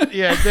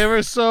 Yeah, they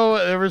were so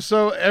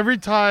every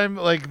time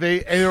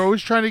they were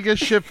always trying to get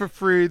shit for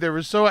free. They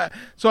were so I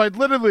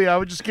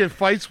would just get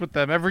fights with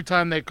them every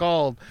time they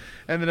called.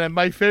 And then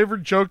my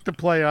favorite joke to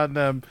play on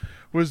them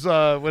was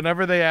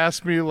whenever they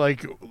asked me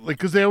like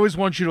because they always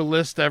want you to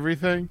list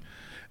everything.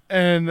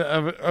 And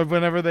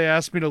whenever they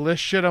ask me to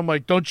list shit, I'm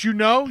like, "Don't you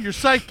know? You're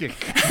psychic."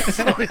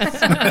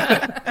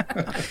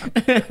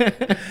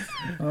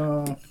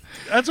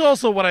 That's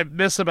also what I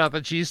miss about the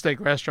cheesesteak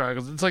restaurant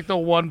because it's like the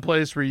one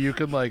place where you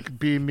can like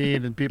be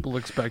mean and people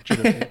expect you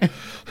to be.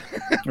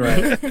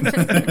 Right.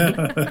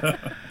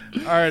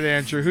 All right,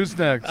 Andrew, who's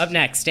next? Up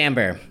next,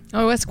 Amber.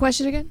 Oh, what's the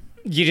question again?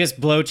 You just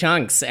blow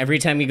chunks every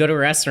time you go to a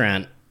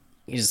restaurant.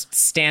 You just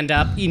stand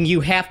up, and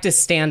you have to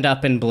stand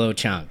up and blow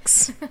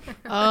chunks.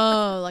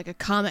 Oh, like a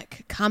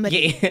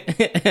comedy.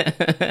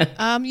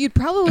 Yeah. You'd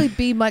probably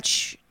be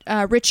much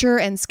richer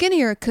and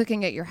skinnier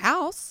cooking at your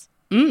house.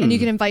 And you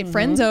can invite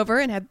friends over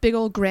and have big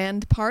old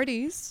grand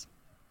parties.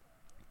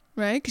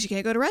 Right? Because you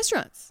can't go to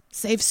restaurants.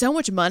 Save so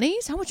much money.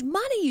 So much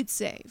money you'd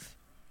save.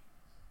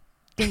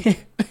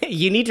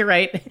 You need to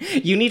write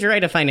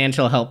a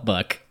financial help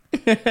book.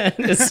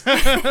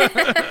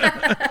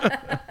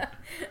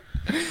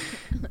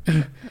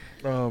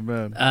 Oh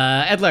man.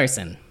 Ed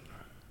Larson.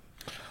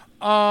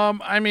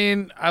 I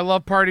mean, I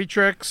love party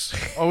tricks.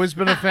 Always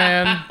been a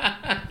fan.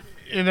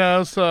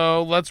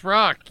 So let's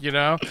rock,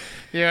 Yeah,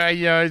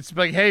 it's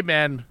like, hey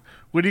man,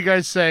 what do you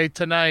guys say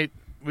tonight?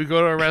 We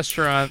go to a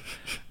restaurant.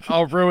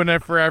 I'll ruin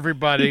it for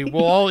everybody.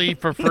 We'll all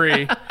eat for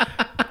free.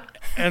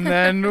 And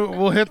then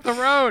we'll hit the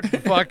road.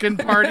 Fucking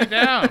party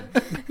down.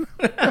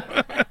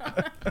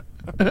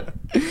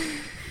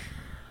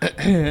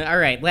 All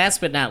right,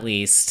 last but not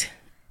least,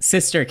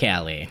 Sister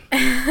Callie.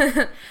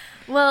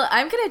 Well,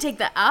 I'm going to take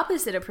the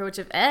opposite approach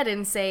of Ed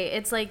and say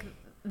it's like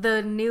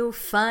the new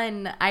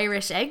fun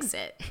Irish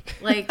exit.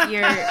 Like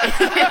you're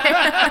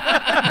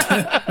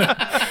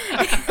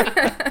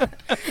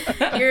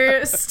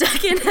you're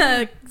stuck in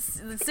a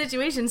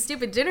situation,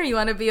 stupid dinner you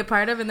want to be a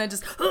part of, and then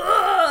just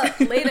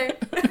later.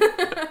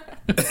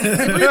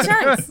 Blue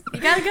chunks. You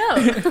gotta go.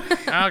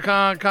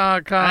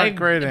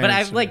 Great answer. But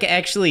I've like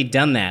actually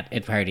done that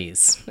at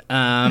parties.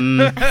 On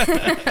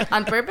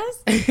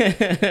purpose?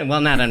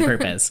 Well, not on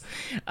purpose.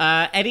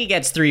 Eddie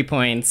gets 3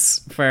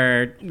 points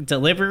for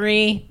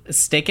delivery,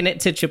 sticking it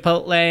to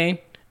Chipotle.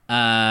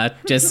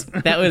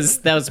 That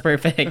was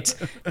perfect.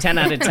 10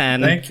 out of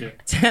 10. Thank you.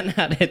 10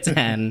 out of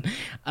 10.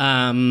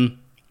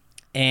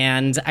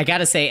 And I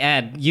gotta say,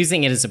 Ed,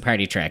 using it as a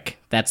party trick,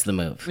 that's the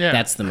move. Yeah.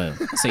 That's the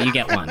move. So you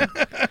get 1.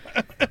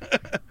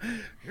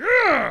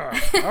 Yeah.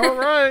 All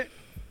right.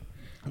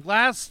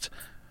 Last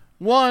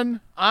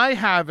one. I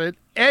have it.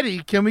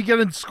 Eddie, can we get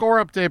a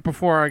score update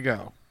before I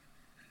go?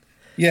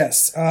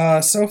 Yes.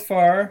 So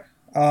far,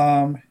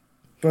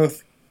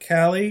 both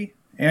Callie,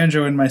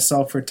 Andrew, and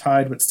myself are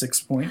tied with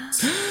 6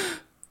 points.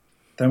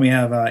 Then we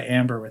have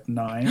Amber with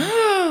 9.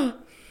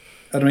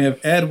 Then we have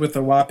Ed with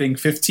a whopping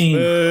 15.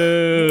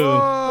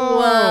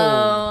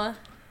 Whoa.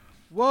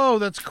 Whoa,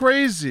 that's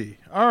crazy.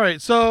 All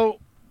right, so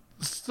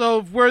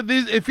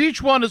if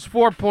each one is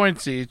 4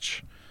 points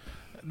each,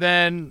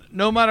 then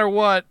no matter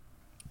what,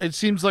 it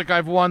seems like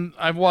I've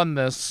won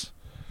this.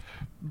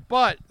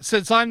 But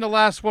since I'm the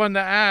last one to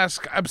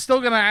ask, I'm still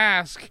going to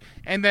ask,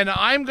 and then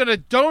I'm going to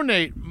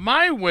donate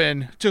my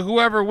win to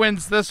whoever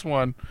wins this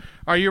one.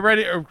 Are you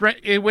ready?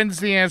 It wins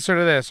the answer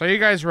to this. Are you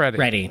guys ready?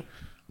 Ready.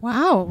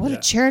 Wow, what a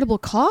charitable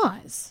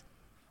cause.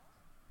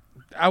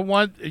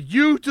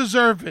 You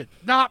deserve it,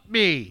 not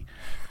me.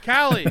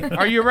 Callie,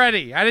 are you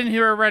ready? I didn't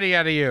hear a ready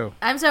out of you.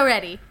 I'm so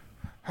ready.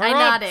 I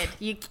nodded.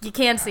 You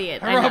can't see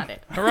it. I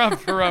nodded.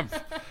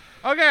 Harumph.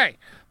 Okay,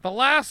 the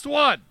last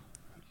one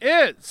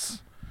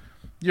is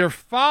your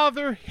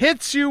father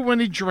hits you when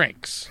he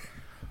drinks,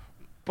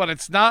 but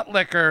it's not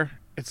liquor,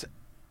 it's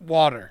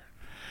water.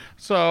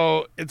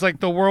 So it's like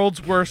the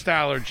world's worst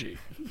allergy.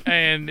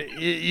 And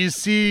you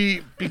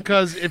see,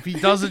 because if he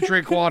doesn't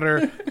drink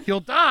water, he'll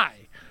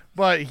die.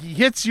 But he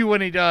hits you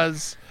when he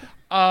does,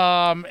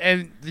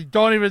 and you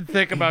don't even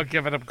think about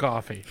giving him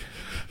coffee.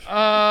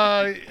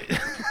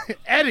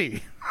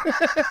 Eddie,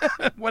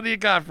 what do you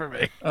got for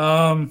me?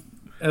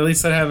 At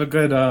least I have a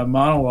good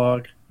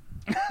monologue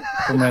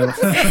for my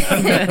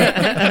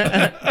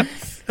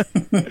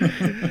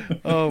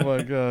Oh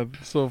my god,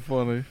 so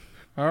funny.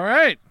 All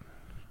right.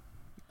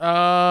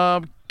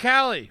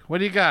 Callie, what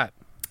do you got?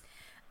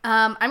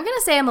 I'm going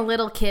to say I'm a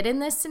little kid in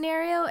this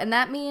scenario, and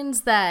that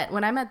means that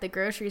when I'm at the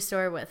grocery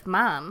store with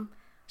Mom,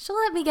 she'll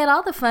let me get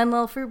all the fun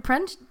little fruit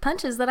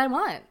punches that I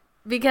want,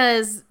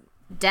 because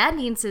Dad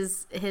needs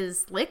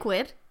his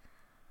liquid,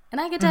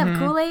 and I get to have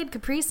Kool-Aid,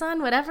 Capri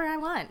Sun, whatever I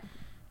want.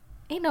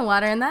 Ain't no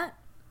water in that.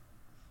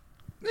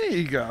 There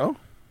you go.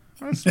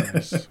 That's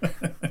nice.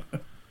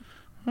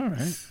 All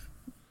right.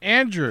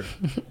 Andrew,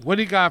 what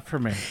do you got for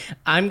me?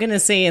 I'm going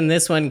to say in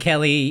this one,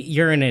 Kelly,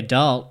 you're an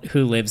adult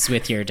who lives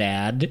with your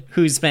dad,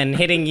 who's been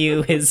hitting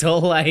you his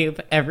whole life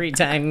every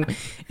time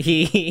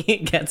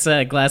he gets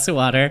a glass of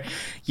water.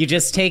 You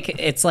just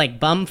it's like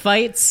bum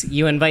fights.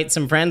 You invite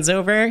some friends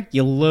over,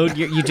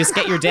 you just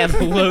get your dad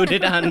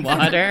loaded on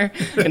water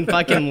and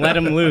fucking let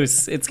him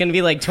loose. It's going to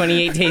be like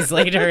 28 days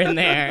later in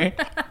there.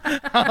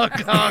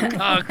 Honk.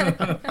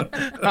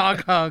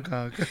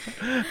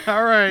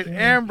 All right,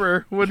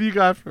 Amber, what do you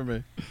got for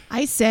me?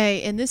 I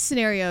say in this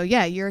scenario,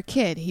 yeah, you're a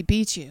kid. He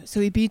beat you. So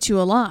he beat you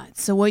a lot.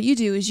 So what you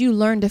do is you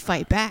learn to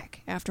fight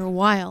back after a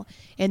while.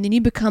 And then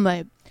you become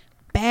a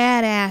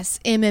badass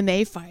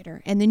MMA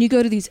fighter. And then you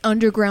go to these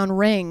underground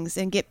rings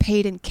and get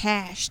paid in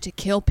cash to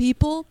kill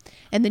people.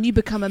 And then you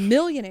become a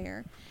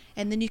millionaire.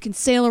 And then you can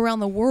sail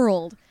around the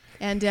world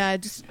and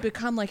just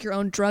become like your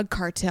own drug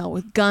cartel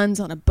with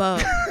guns on a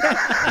boat.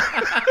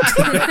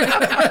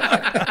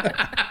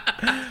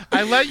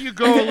 I let you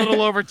go a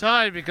little over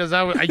time because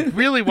I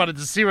really wanted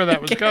to see where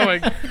that was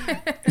going.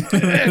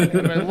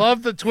 And I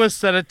love the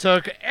twist that it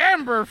took.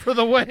 Amber for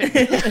the win.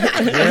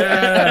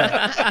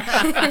 Yeah.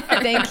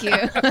 Thank you.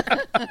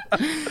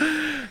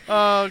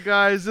 Oh,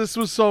 guys, this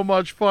was so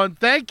much fun.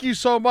 Thank you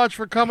so much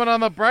for coming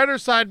on the brighter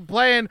side and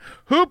playing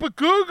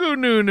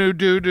Hoopagoogoonunu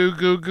doo-doo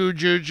goo-goo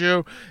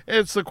juju.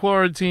 It's the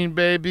quarantine,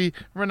 baby.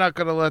 We're not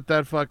going to let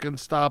that fucking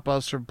stop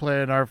us from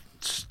playing our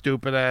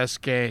stupid ass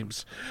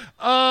games.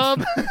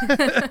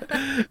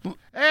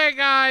 Hey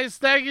guys,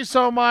 thank you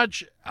so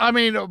much. I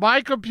mean,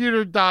 my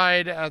computer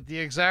died at the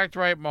exact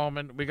right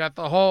moment. We got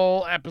the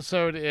whole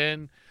episode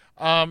in.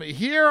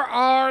 Here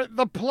are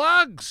the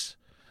plugs.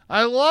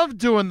 I love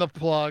doing the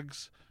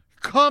plugs.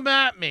 Come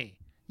at me.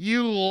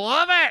 You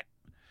love it.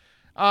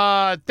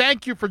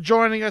 Thank you for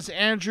joining us,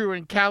 Andrew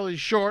and Callie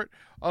Short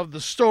of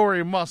the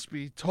Story Must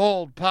Be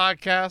Told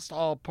podcast,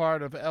 all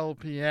part of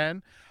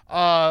LPN.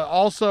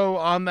 Also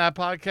on that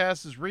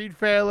podcast is Reed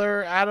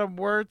Failer, Adam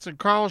Wirtz, and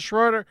Carl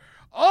Schroeder,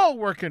 all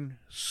working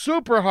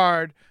super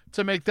hard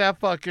to make that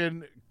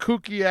fucking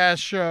kooky ass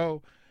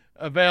show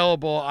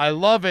available. I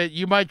love it.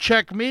 You might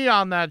check me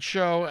on that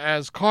show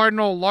as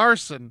Cardinal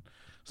Larson,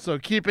 so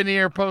keep an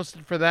ear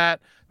posted for that.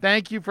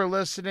 Thank you for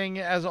listening.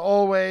 As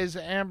always,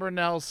 Amber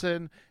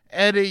Nelson,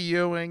 Eddie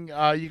Ewing.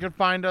 You can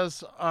find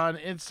us on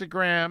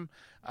Instagram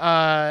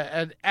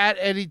at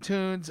Eddie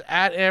Tunes,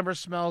 at Amber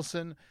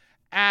Smelson,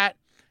 at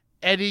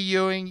Eddie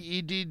Ewing,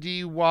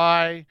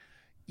 EDDYEUING,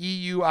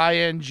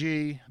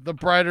 The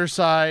Brighter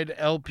Side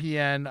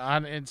LPN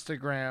on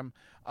Instagram.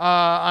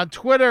 On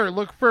Twitter,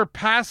 look for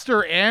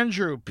Pastor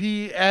Andrew,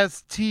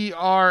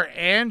 PSTR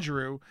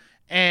Andrew,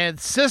 and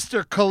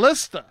Sister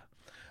Callista.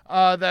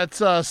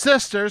 That's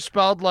sister,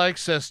 spelled like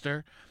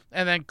sister.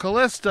 And then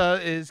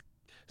Callista is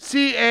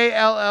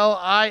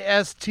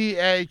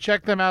Callista.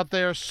 Check them out.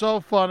 They are so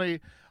funny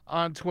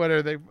on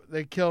Twitter.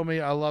 They kill me.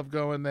 I love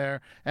going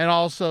there. And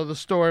also, the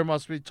Story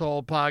Must Be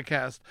Told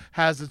podcast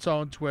has its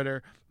own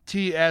Twitter,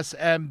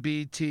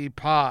 TSMBT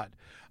Pod.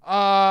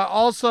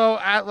 Also,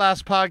 at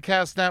Last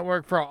Podcast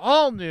Network for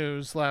all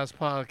news, Last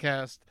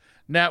Podcast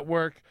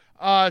Network.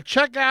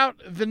 Check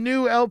out the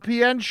new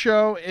LPN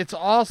show. It's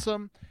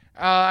awesome.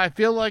 I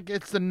feel like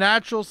it's the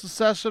natural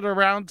successor to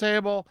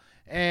Roundtable,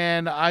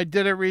 and I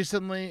did it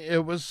recently.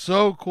 It was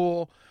so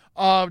cool.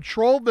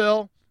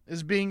 Trollville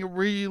is being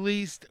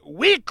released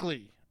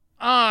weekly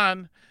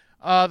on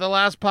the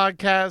Last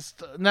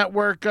Podcast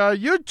Network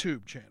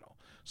YouTube channel.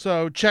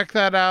 So check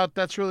that out.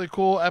 That's really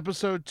cool.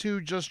 Episode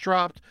 2 just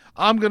dropped.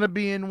 I'm going to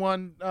be in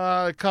one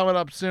coming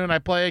up soon. I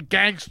play a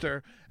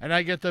gangster, and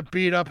I get to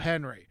beat up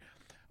Henry.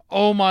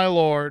 Oh, my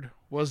Lord,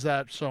 was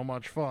that so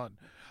much fun.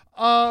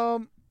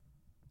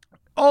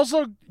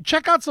 Also,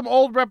 check out some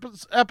old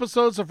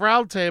episodes of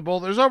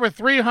Roundtable. There's over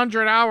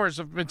 300 hours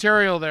of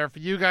material there for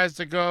you guys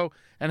to go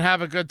and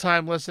have a good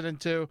time listening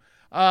to.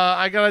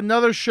 I got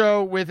another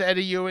show with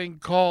Eddie Ewing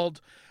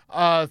called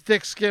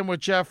Thick Skin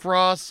with Jeff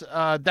Ross.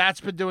 That's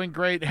been doing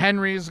great.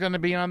 Henry is going to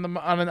be on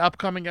an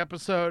upcoming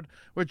episode,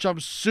 which I'm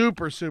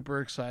super,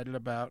 super excited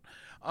about.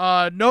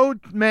 No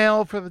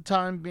mail for the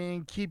time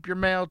being. Keep your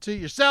mail to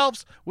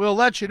yourselves. We'll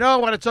let you know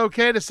when it's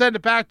okay to send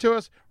it back to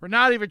us. We're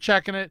not even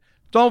checking it.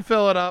 Don't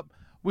fill it up.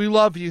 We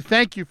love you.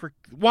 Thank you for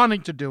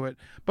wanting to do it.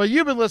 But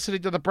you've been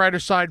listening to The Brighter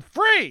Side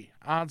free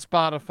on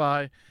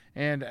Spotify.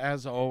 And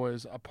as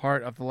always, a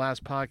part of the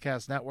Last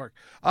Podcast Network.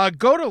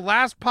 Go to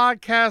Last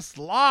Podcast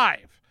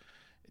Live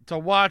to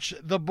watch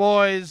the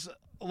boys'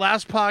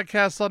 Last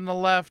Podcast on the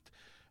Left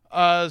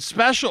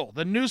special.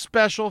 The new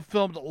special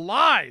filmed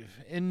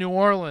live in New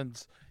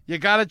Orleans. You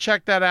got to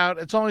check that out.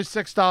 It's only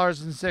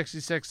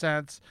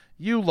 $6.66.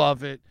 You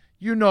love it.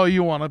 You know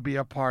you want to be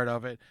a part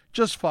of it.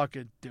 Just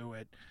fucking do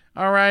it.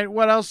 All right,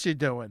 what else you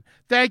doing?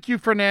 Thank you,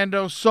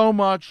 Fernando, so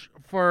much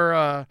for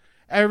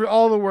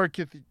all the work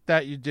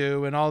that you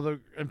do and all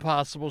the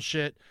impossible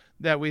shit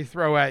that we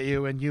throw at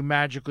you, and you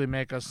magically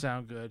make us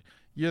sound good.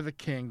 You're the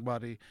king,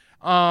 buddy.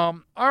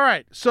 All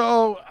right,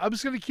 so I'm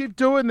just going to keep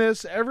doing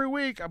this every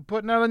week. I'm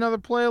putting out another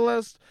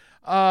playlist.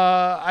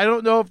 I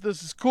don't know if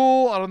this is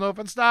cool. I don't know if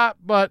it's not,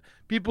 but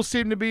people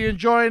seem to be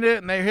enjoying it,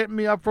 and they're hitting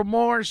me up for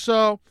more,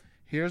 so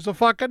here's a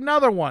fucking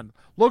another one.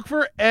 Look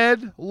for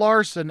Ed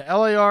Larson,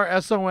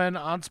 Larson,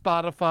 on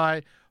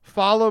Spotify.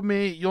 Follow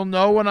me. You'll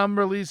know when I'm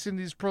releasing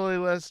these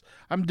playlists.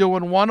 I'm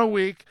doing one a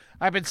week.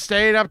 I've been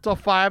staying up till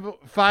 5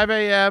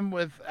 a.m.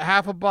 with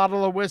half a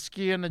bottle of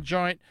whiskey and a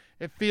joint.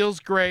 It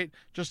feels great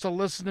just to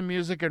listen to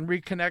music and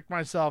reconnect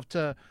myself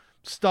to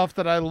stuff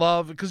that I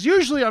love. Because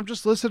usually I'm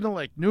just listening to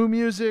like new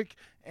music,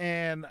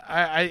 and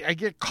I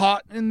get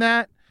caught in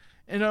that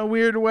in a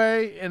weird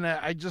way, and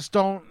I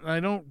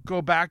don't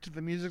go back to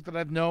the music that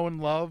I've known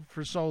and loved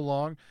for so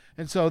long.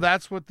 And so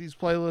that's what these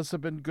playlists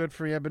have been good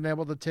for me. I've been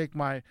able to take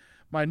my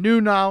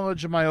new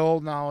knowledge and my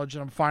old knowledge,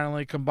 and I'm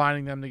finally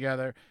combining them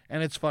together,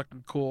 and it's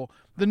fucking cool.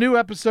 The new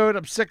episode,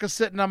 I'm sick of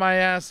sitting on my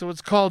ass, so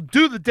it's called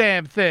Do the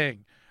Damn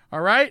Thing. All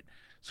right?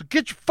 So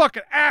get your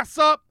fucking ass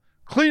up,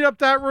 clean up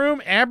that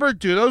room, Amber,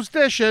 do those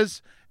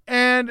dishes,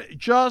 and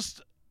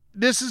just,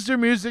 this is your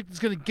music that's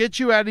going to get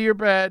you out of your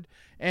bed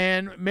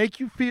and make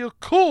you feel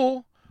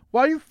cool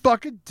while you're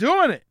fucking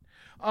doing it.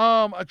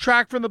 A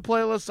track from the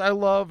playlist I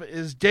love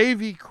is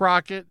Davy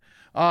Crockett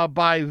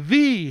by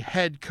The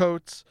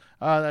Headcoats.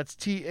 That's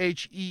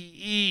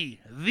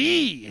Thee,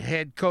 The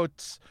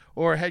Headcoats,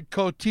 or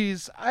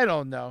Headcoaties. I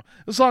don't know.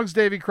 The song's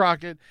Davy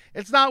Crockett.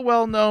 It's not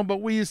well known,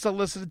 but we used to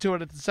listen to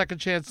it at the Second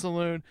Chance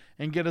Saloon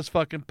and get us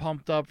fucking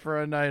pumped up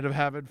for a night of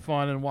having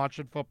fun and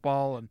watching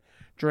football and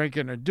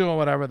drinking or doing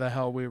whatever the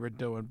hell we were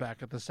doing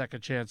back at the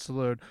Second Chance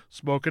Saloon.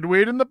 Smoking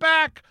weed in the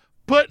back,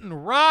 putting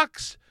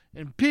rocks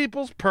in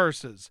people's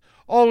purses.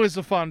 Always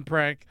a fun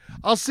prank.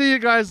 I'll see you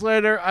guys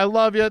later. I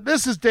love you.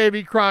 This is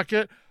Davy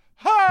Crockett.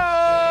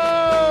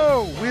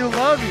 Ho! We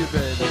love you,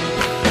 baby.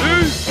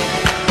 Peace.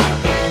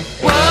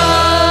 Whoa,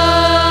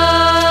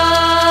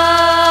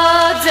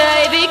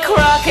 Davy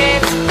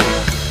Crockett,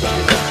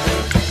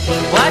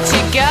 what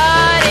you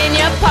got in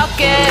your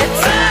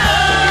pockets?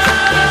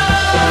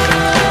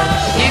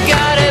 You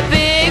got a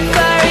big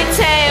furry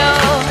tail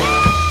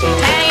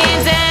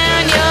hanging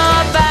down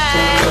your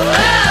back.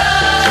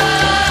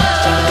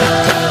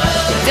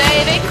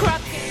 Davy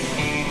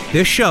Crockett.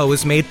 This show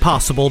is made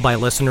possible by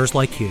listeners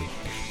like you.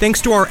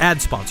 Thanks to our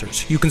ad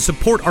sponsors, you can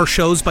support our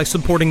shows by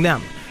supporting them.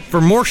 For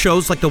more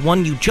shows like the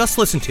one you just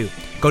listened to,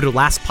 go to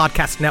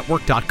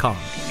lastpodcastnetwork.com.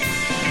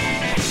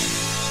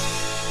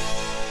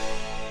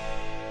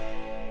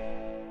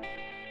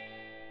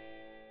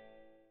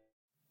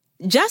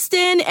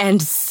 Justin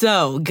and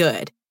so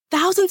good.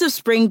 Thousands of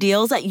spring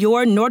deals at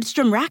your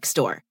Nordstrom Rack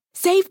store.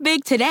 Save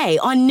big today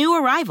on new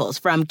arrivals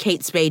from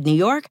Kate Spade New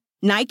York,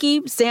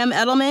 Nike, Sam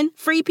Edelman,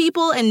 Free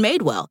People, and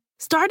Madewell,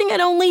 starting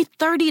at only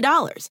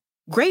 $30.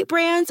 Great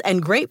brands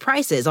and great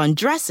prices on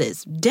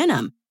dresses,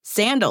 denim,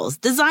 sandals,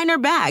 designer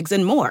bags,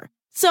 and more.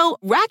 So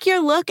rack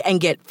your look and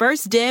get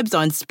first dibs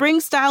on spring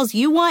styles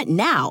you want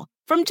now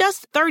from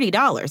just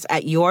 $30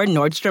 at your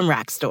Nordstrom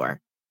Rack store.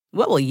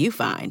 What will you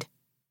find?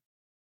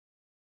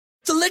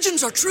 The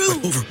legends are true.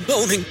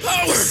 Overwhelming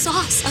power! The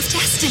sauce of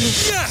destiny.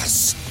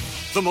 Yes!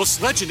 The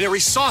most legendary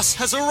sauce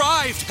has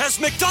arrived as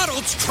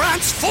McDonald's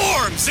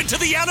transforms into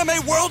the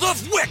anime world of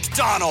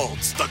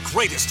WickDonald's. The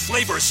greatest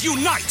flavors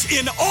unite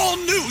in all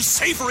new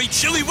savory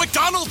chili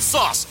McDonald's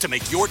sauce to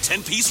make your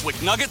 10-piece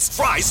Wick Nuggets,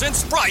 fries, and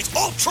Sprite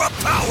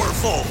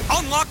ultra-powerful.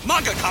 Unlock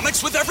manga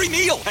comics with every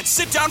meal and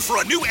sit down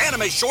for a new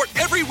anime short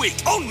every week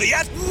only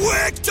at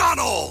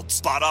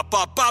WickDonald's.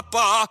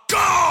 Ba-da-ba-ba-ba,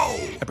 go!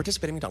 At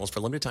participating McDonald's for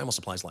a limited time while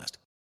supplies last.